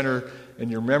the center,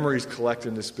 and your memories collect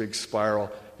in this big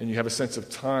spiral, and you have a sense of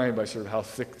time by sort of how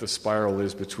thick the spiral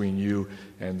is between you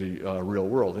and the real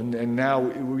world. And now,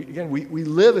 we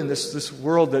live in this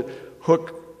world that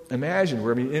Hooke imagined,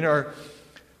 where, in our,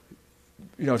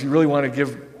 if you really want to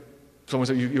give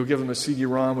someone, you'll give them a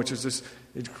CD-ROM, which is this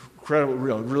incredible,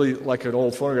 really like an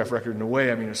old phonograph record in a way.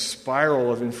 A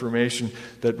spiral of information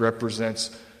that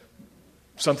represents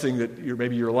something that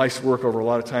maybe your life's work over a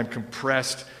lot of time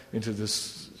compressed into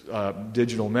this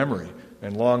digital memory.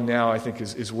 And Long Now, I think,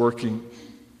 is working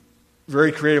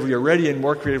very creatively already and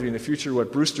more creatively in the future,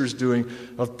 what Brewster's doing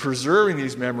of preserving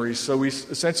these memories, so we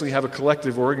essentially have a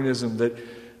collective organism that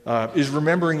is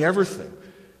remembering everything,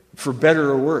 for better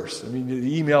or worse.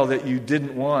 The email that you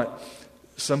didn't want,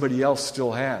 somebody else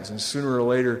still has, and sooner or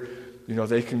later,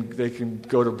 they can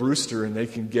go to Brewster and they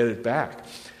can get it back.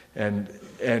 And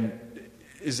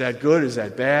is that good? Is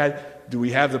that bad? Do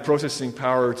we have the processing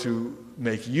power to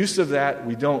make use of that?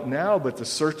 We don't now, but the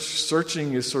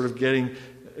searching is sort of getting,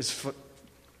 as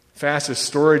fast as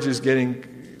storage is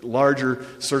getting larger,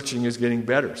 searching is getting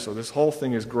better. So this whole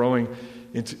thing is growing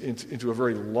into a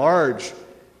very large,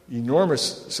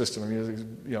 enormous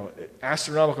system.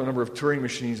 Astronomical number of Turing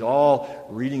machines all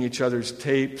reading each other's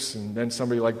tapes, and then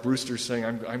somebody like Brewster saying,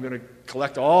 I'm going to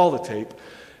collect all the tape,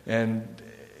 and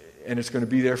it's going to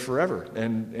be there forever.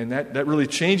 And that really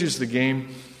changes the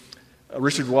game.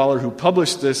 Richard Waller, who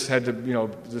published this, had to,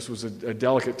 this was a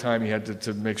delicate time. He had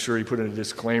to make sure he put in a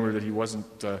disclaimer that he wasn't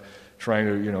trying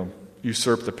to,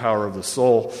 usurp the power of the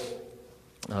soul.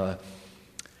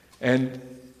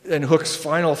 And Hooke's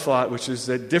final thought, which is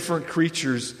that different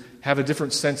creatures have a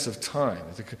different sense of time.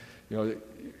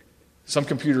 Some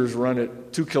computers run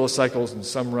at 2 kilocycles and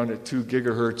some run at 2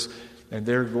 gigahertz, and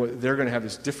they're going to have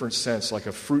this different sense. Like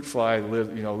a fruit fly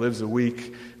lives a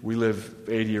week, we live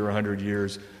 80 or 100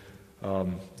 years.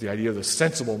 The idea of the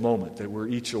sensible moment, that we're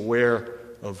each aware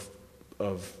of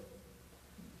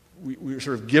we're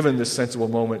sort of given this sensible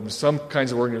moment, and some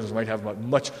kinds of organisms might have a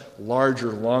much larger,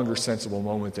 longer sensible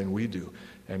moment than we do.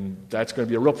 And that's going to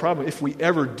be a real problem. If we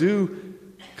ever do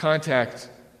contact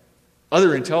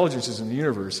other intelligences in the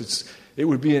universe, it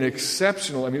would be an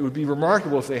exceptional, it would be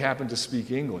remarkable if they happened to speak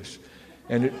English.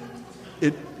 And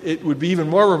it would be even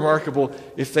more remarkable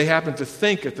if they happened to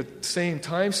think at the same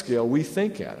time scale we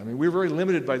think at. We're very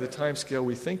limited by the time scale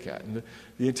we think at. And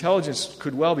the intelligence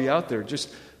could well be out there just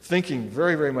thinking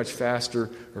very, very much faster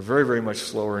or very, very much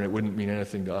slower, and it wouldn't mean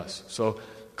anything to us. So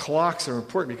clocks are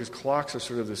important because clocks are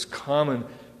sort of this common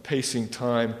pacing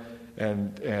time,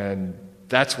 and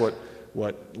that's what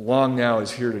Long Now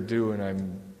is here to do, and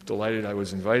I'm delighted I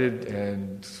was invited,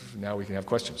 and now we can have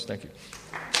questions. Thank you.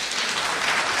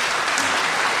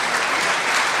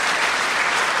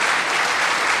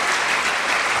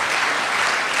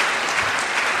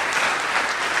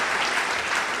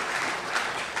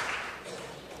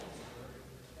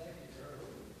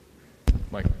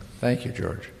 Mike. Thank you,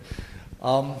 George.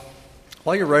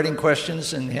 While you're writing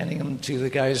questions and handing them to the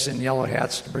guys in yellow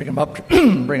hats to bring them up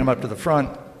to the front,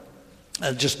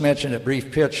 I just mentioned a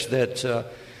brief pitch that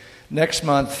next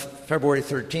month, February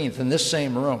 13th, in this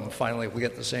same room, finally we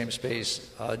get the same space,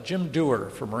 Jim Dewar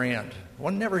from RAND.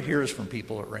 One never hears from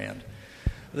people at RAND.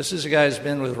 This is a guy who's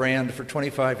been with RAND for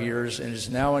 25 years and is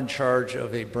now in charge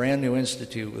of a brand new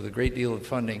institute with a great deal of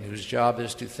funding whose job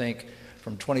is to think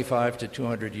from 25 to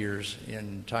 200 years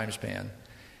in time span.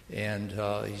 And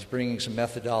he's bringing some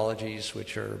methodologies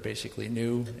which are basically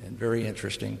new and very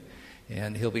interesting.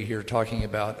 And he'll be here talking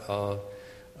about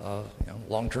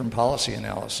long-term policy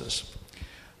analysis.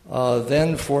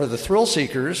 Then for the thrill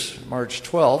seekers, March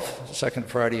 12th, second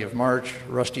Friday of March,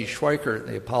 Rusty Schweickart,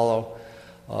 the Apollo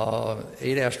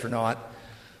 8 astronaut,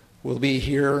 will be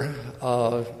here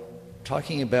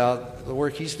talking about the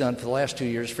work he's done for the last 2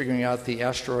 years, figuring out the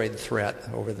asteroid threat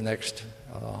over the next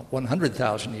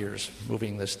 100,000 years,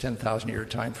 moving this 10,000-year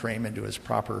time frame into its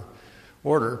proper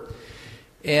order,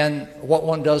 and what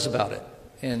one does about it.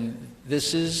 And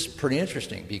this is pretty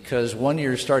interesting because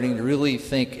you're starting to really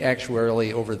think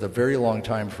actuarially over the very long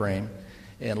time frame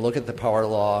and look at the power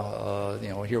law.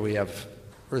 Here we have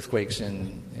earthquakes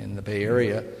in the Bay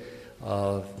Area.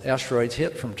 Asteroids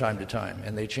hit from time to time,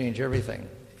 and they change everything.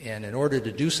 And in order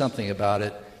to do something about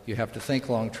it, you have to think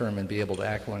long-term and be able to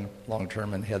act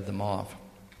long-term and head them off.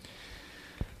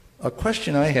 A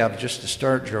question I have, just to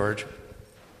start, George,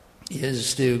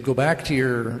 is to go back to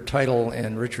your title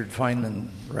and Richard Feynman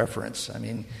reference. I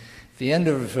mean, at the end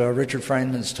of Richard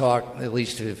Feynman's talk, at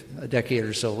least a decade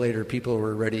or so later, people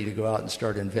were ready to go out and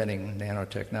start inventing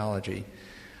nanotechnology.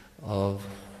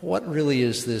 What really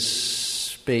is this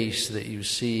space that you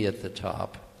see at the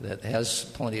top that has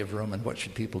plenty of room, and what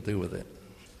should people do with it?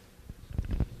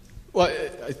 Well,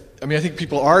 I think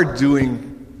people are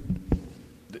doing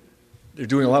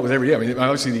a lot with every day. I mean,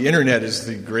 obviously the internet is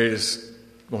the greatest,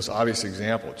 most obvious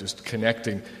example, just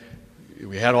connecting.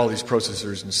 We had all these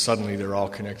processors and suddenly they're all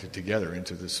connected together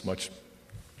into this much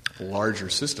larger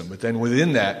system. But then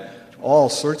within that, all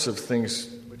sorts of things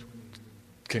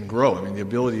can grow. I mean, the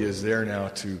ability is there now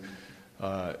to,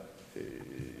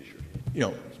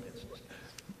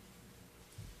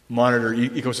 monitor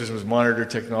ecosystems, monitor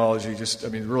technology.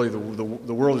 Really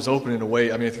the world is open in a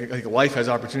way. I mean, I think life has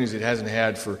opportunities it hasn't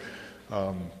had for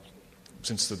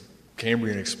since the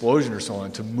Cambrian explosion or so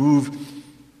on, to move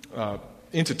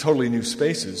into totally new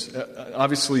spaces.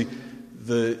 Obviously,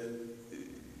 the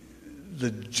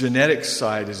genetic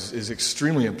side is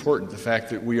extremely important. The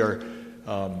fact that we are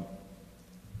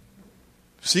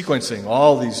sequencing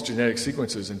all these genetic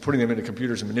sequences and putting them into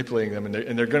computers and manipulating them, and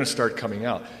they're going to start coming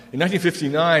out. In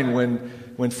 1959,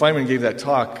 when Feynman gave that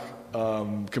talk,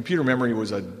 computer memory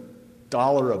was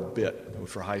 $1 a bit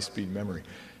for high-speed memory,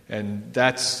 and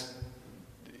that's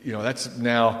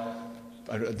now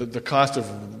the cost of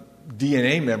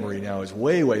DNA memory now is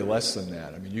way, way less than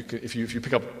that. I mean, if you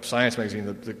pick up Science magazine,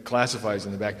 the classifieds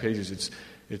in the back pages,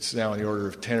 it's now in the order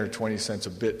of 10 or 20 cents a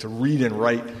bit to read and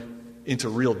write into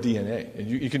real DNA, and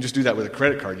you can just do that with a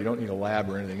credit card. You don't need a lab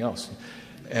or anything else,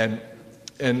 and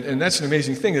that's an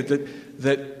amazing thing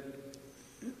that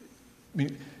I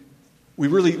mean,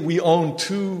 we own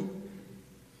two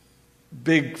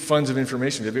big funds of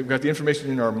information. We've got the information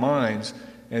in our minds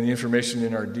and the information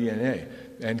in our DNA.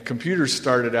 And computers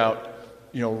started out,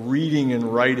 reading and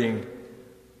writing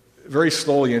very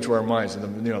slowly into our minds.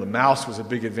 And the mouse was a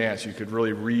big advance. You could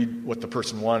really read what the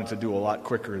person wanted to do a lot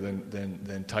quicker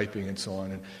than typing and so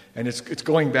on. And it's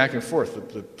going back and forth.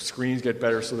 The screens get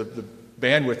better, so the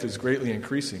bandwidth is greatly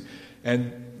increasing.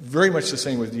 And very much the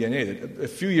same with DNA. That a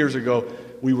few years ago,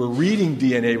 we were reading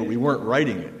DNA, but we weren't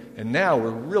writing it. And now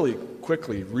we're really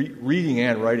quickly reading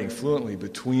and writing fluently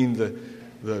between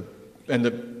and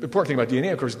the important thing about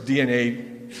DNA, of course,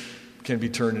 DNA can be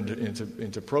turned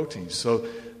into proteins. So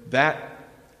that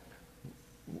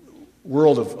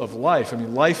world of life, I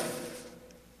mean, life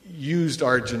used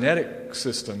our genetic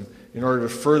system in order to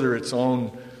further its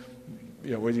own,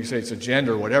 whether you say it's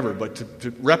agenda or whatever, but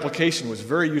replication was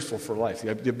very useful for life.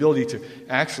 The ability to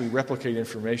actually replicate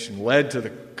information led to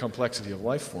the complexity of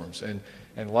life forms.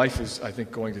 And life is, I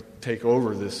think, going to take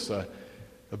over this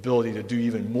ability to do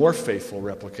even more faithful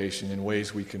replication in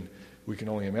ways we can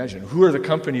only imagine. Who are the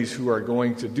companies who are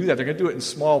going to do that? They're going to do it in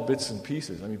small bits and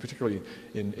pieces. I mean, particularly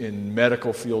in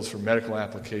medical fields for medical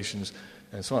applications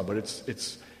and so on. But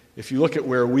it's if you look at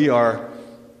where we are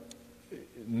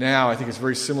now, I think it's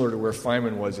very similar to where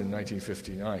Feynman was in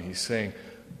 1959. He's saying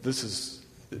this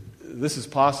is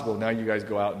possible. Now you guys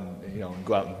go out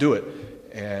and do it.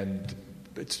 And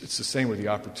it's the same with the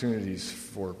opportunities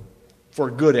for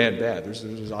good and bad.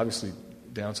 There's obviously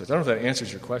downsides. I don't know if that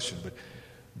answers your question,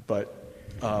 but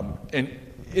and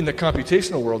in the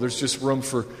computational world, there's just room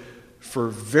for for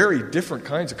very different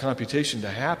kinds of computation to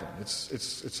happen.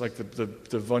 It's like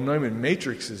the von Neumann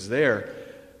matrix is there,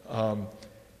 and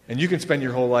you can spend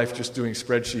your whole life just doing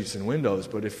spreadsheets in Windows.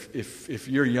 But if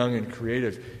you're young and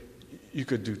creative, you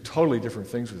could do totally different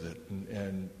things with it.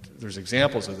 And there's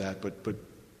examples of that. But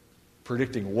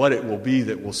predicting what it will be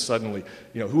that will suddenly,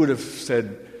 who would have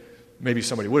said? Maybe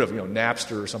somebody would have,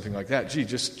 Napster or something like that. Gee,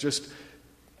 just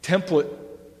template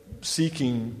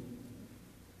seeking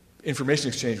information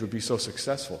exchange would be so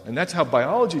successful. And that's how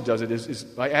biology does it, is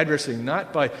by addressing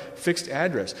not by fixed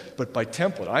address, but by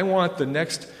template. I want the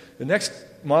next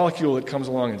molecule that comes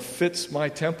along and fits my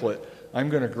template, I'm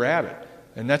going to grab it.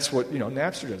 And that's what,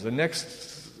 Napster does. The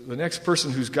next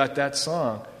person who's got that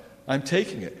song, I'm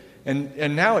taking it.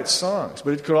 And now it's songs,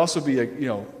 but it could also be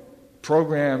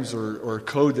programs or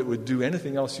code that would do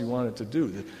anything else you want it to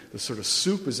do. The sort of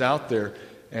soup is out there,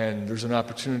 and there's an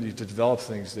opportunity to develop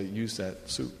things that use that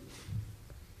soup.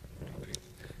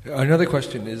 Another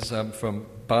question is from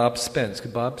Bob Spence.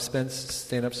 Could Bob Spence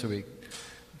stand up so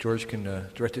George can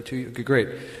direct it to you? Okay, great.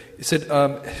 He said,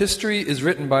 history is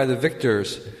written by the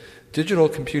victors. Digital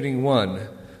computing won.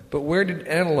 But where did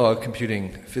analog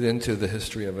computing fit into the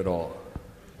history of it all?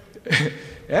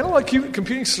 Analog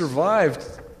computing survived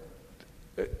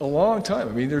a long time.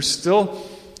 I mean, there's still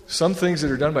some things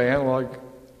that are done by analog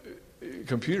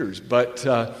computers, but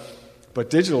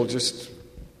digital just...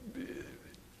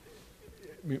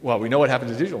 Well, we know what happened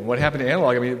to digital. What happened to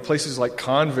analog? I mean, places like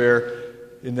Convair,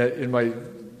 in my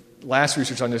last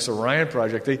research on this Orion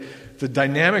project, the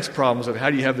dynamics problems of how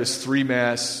do you have this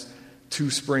 3-mass,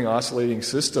 2-spring oscillating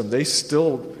system, they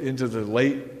still, into the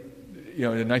late,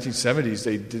 in the 1970s,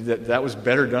 they did that. That was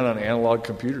better done on analog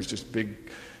computers, just big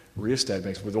rheostat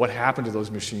banks. But what happened to those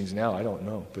machines now, I don't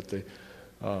know. But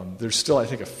there's still, I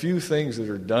think, a few things that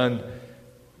are done,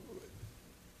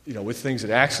 with things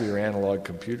that actually are analog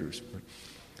computers.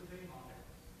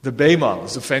 The Bay model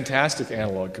is a fantastic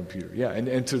analog computer, yeah,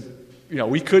 and to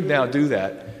we could now do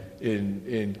that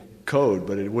in code,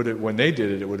 but it would when they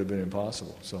did it would have been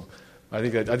impossible. So I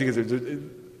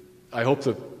hope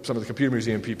that some of the computer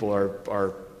museum people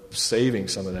are saving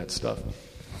some of that stuff.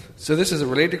 So this is a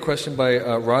related question by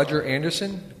Roger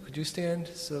Anderson. Could you stand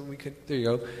so we could? There you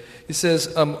go. He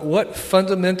says, "What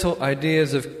fundamental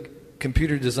ideas of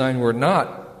computer design were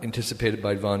not anticipated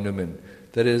by von Neumann?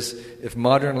 That is, if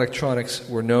modern electronics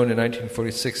were known in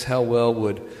 1946, how well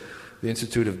would the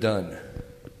Institute have done?"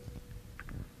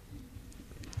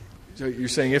 So you're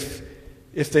saying if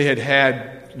they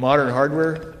had modern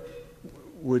hardware,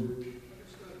 would...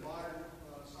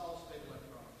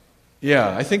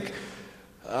 Yeah, I think...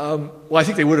 I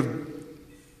think they would have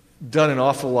done an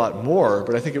awful lot more,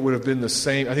 but I think it would have been the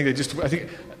same. I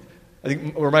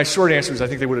think my short answer is I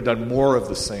think they would have done more of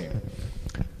the same.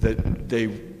 The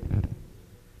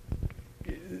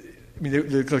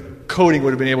coding would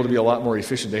have been able to be a lot more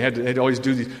efficient. They'd always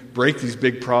break these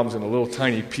big problems into little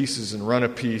tiny pieces and run a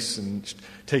piece and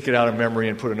take it out of memory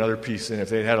and put another piece in. If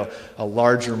they had a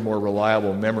larger, more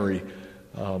reliable memory,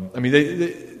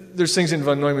 there's things in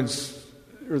von Neumann's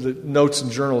or the notes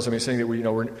and journals. saying that we're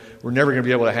never going to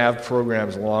be able to have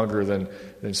programs longer than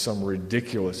some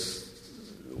ridiculous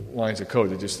lines of code.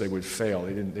 They would fail.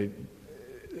 They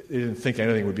didn't think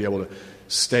anything would be able to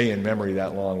stay in memory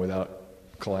that long without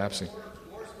collapsing.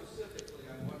 More specifically,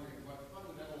 I'm wondering what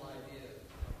fundamental ideas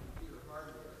of computer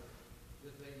hardware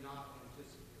did they not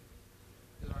anticipate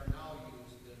that are now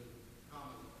used in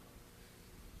common?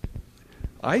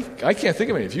 I can't think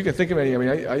of any. If you can think of any,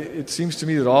 it seems to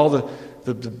me that all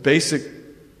the basic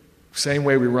same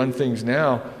way we run things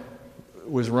now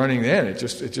was running then. It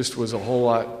just was a whole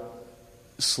lot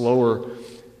slower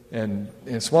and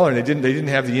smaller. And they didn't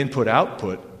have the input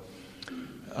output.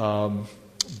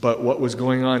 But what was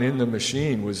going on in the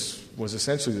machine was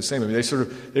essentially the same.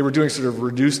 They were doing sort of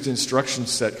reduced instruction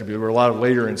set computer. There were a lot of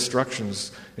later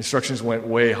instructions. Instructions went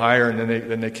way higher, and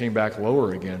then they came back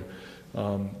lower again.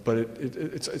 But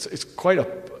it's quite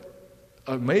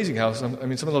amazing how some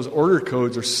of those order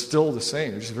codes are still the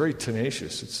same. They're just very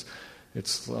tenacious. I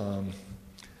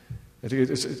think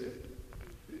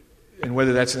and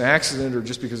whether that's an accident or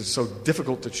just because it's so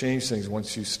difficult to change things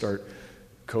once you start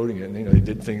coding it. And they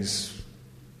did things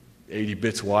 80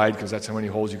 bits wide because that's how many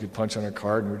holes you could punch on a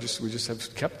card, and we just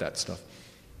have kept that stuff.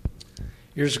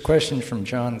 Here's a question from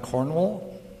John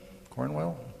Cornwell.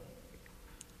 Cornwell?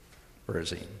 Where is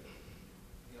he?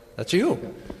 That's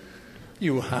you.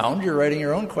 You hound, you're writing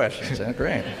your own questions.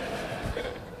 Great.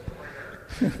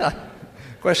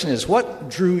 Question is, what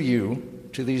drew you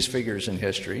to these figures in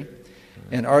history?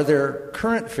 And are there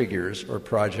current figures or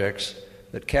projects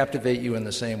that captivate you in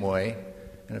the same way?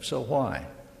 And if so, why?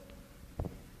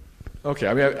 Okay,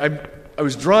 I mean, I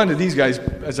was drawn to these guys,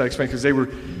 as I explained, because they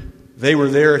were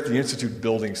there at the Institute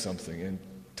building something. And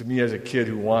to me, as a kid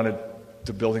who wanted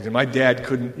to build things, and my dad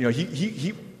couldn't,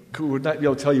 he would not be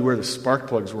able to tell you where the spark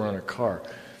plugs were on a car.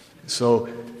 So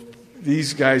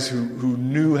these guys who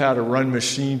knew how to run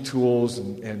machine tools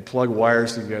and plug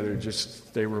wires together,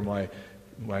 they were my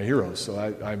heroes. So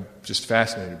I'm just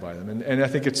fascinated by them. And I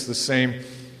think it's the same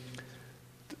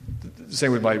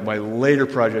with my later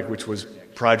project, which was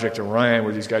Project Orion,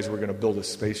 where these guys were going to build a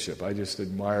spaceship. I just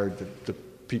admired the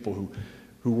people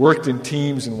who worked in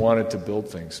teams and wanted to build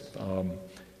things.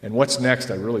 And what's next,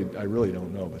 I really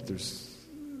don't know.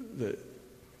 But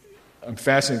I'm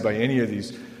fascinated by any of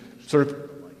these sort of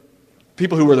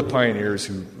people who were the pioneers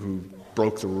who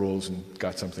broke the rules and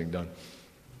got something done.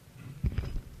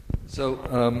 So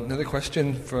another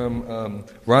question from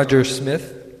Roger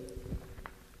Smith.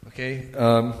 Okay.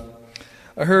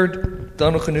 I heard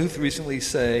Donald Knuth recently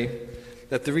say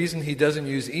that the reason he doesn't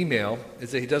use email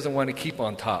is that he doesn't want to keep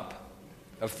on top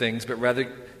of things, but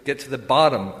rather get to the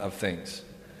bottom of things.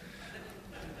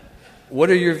 What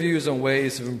are your views on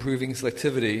ways of improving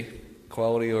selectivity,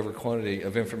 quality over quantity,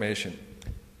 of information?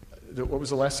 What was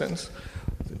the last sentence?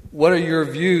 What are your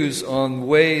views on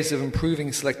ways of improving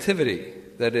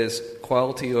selectivity, that is,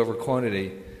 quality over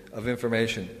quantity, of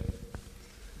information?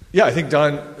 Yeah, I think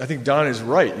Don is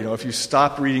right. If you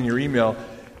stop reading your email,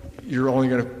 you're only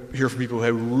going to hear from people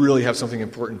who really have something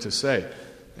important to say,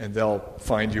 and they'll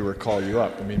find you or call you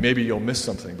up. I mean, maybe you'll miss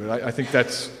something, but I think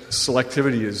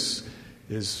selectivity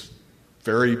is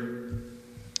very.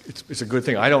 It's a good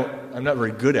thing. I'm not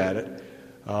very good at it,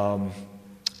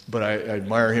 but I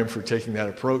admire him for taking that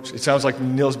approach. It sounds like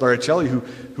Niels Baricelli,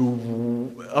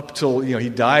 who up till he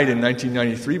died in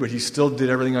 1993, but he still did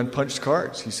everything on punched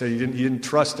cards. He said he didn't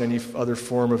trust any other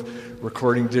form of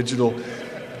recording digital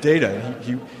data.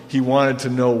 He wanted to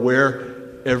know where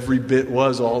every bit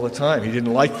was all the time. He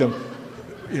didn't like them,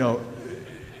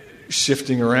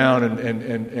 shifting around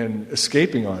and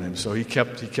escaping on him. So he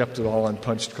kept it all on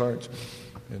punched cards,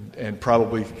 and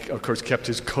probably, of course, kept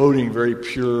his coding very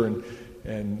pure and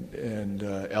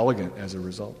elegant as a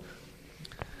result.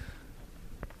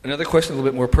 Another question, a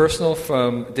little bit more personal,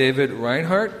 from David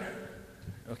Reinhardt.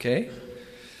 Okay.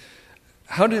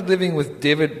 How did living with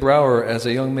David Brower as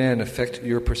a young man affect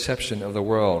your perception of the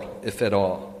world, if at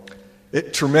all?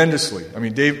 Tremendously. I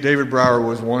mean, David Brower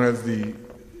was one of the,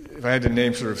 if I had to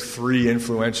name sort of three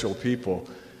influential people,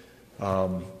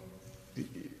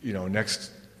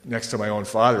 next to my own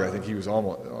father, I think he was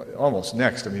almost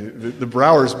next. I mean, the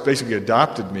Browers basically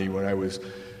adopted me when I was,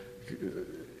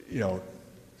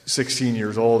 16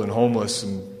 years old and homeless,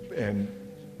 and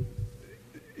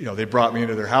they brought me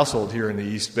into their household here in the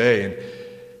East Bay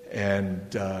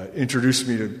and introduced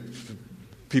me to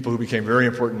people who became very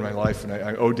important in my life. And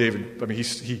I owe David. I mean,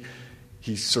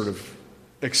 he sort of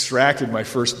extracted my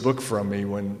first book from me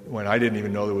when I didn't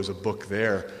even know there was a book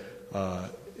there.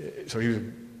 So he was a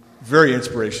very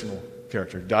inspirational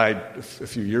character. Died a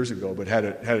few years ago, but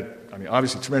had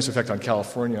obviously a tremendous effect on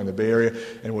California, on the Bay Area,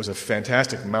 and was a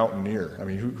fantastic mountaineer. I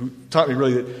mean, who taught me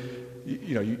really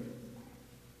that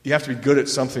you have to be good at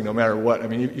something no matter what. I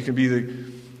mean, you can be the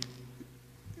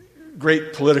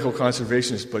great political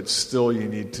conservationist, but still you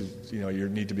need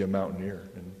to be a mountaineer,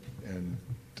 and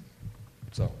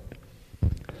so.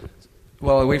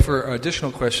 While I wait for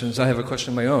additional questions, I have a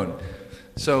question of my own.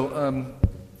 So,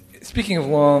 speaking of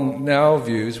long now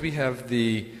views, we have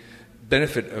the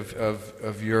benefit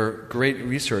of your great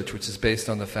research, which is based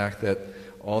on the fact that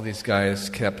all these guys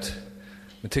kept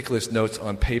meticulous notes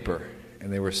on paper,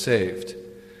 and they were saved.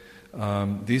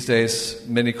 These days,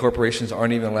 many corporations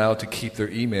aren't even allowed to keep their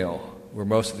email, where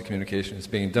most of the communication is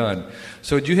being done.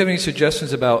 So do you have any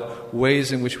suggestions about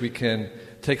ways in which we can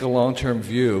take a long-term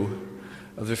view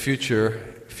of the future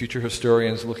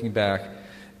historians looking back,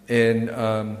 in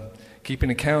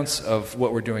keeping accounts of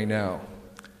what we're doing now?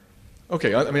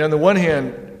 Okay, I mean, on the one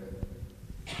hand,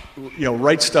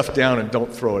 write stuff down and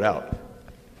don't throw it out.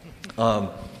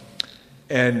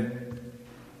 And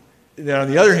then on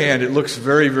the other hand, it looks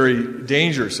very, very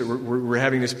dangerous that we're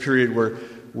having this period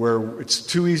where it's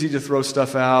too easy to throw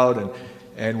stuff out,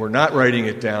 and we're not writing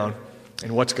it down,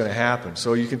 and what's going to happen.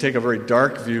 So you can take a very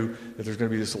dark view that there's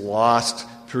going to be this lost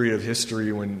period of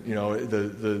history when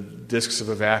the disks have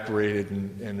evaporated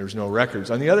and there's no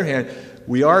records. On the other hand,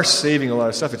 we are saving a lot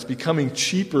of stuff. It's becoming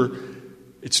cheaper.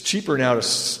 It's cheaper now to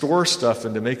store stuff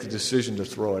than to make the decision to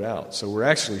throw it out. So we're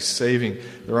actually saving.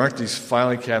 There aren't these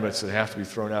filing cabinets that have to be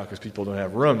thrown out because people don't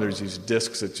have room. There's these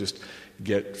disks that just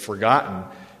get forgotten,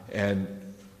 and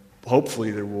hopefully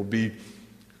there will be,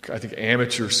 I think,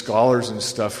 amateur scholars and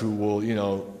stuff who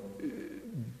will,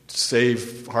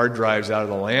 save hard drives out of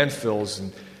the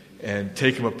landfills and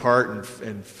take them apart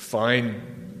and find,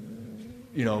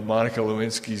 Monica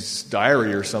Lewinsky's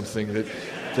diary or something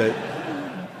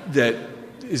that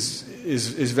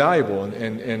is valuable,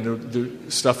 and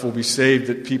the stuff will be saved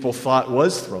that people thought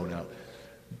was thrown out.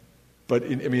 But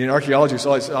in archaeology, it's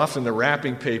often the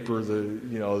wrapping paper,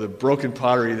 the broken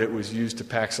pottery that was used to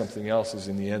pack something else is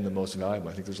in the end the most valuable.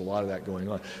 I think there's a lot of that going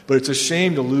on. But it's a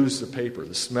shame to lose the paper.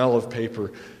 The smell of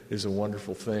paper is a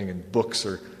wonderful thing, and books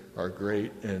are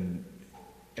great. And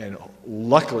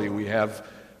luckily we have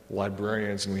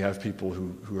librarians and we have people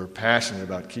who are passionate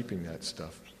about keeping that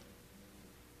stuff.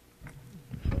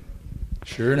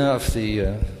 Sure enough,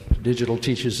 the digital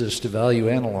teaches us to value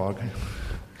analog.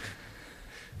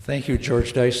 Thank you,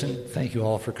 George Dyson. Thank you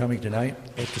all for coming tonight.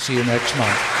 Hope to see you next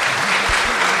month.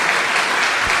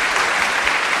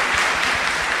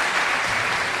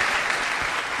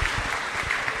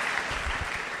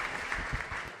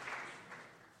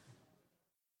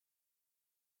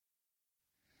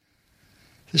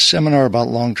 This seminar about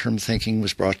long-term thinking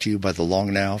was brought to you by the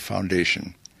Long Now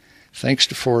Foundation. Thanks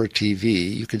to Fora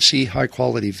TV, you can see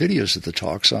high-quality videos of the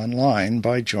talks online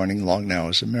by joining Long Now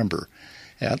as a member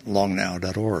at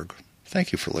longnow.org.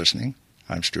 Thank you for listening.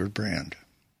 I'm Stuart Brand.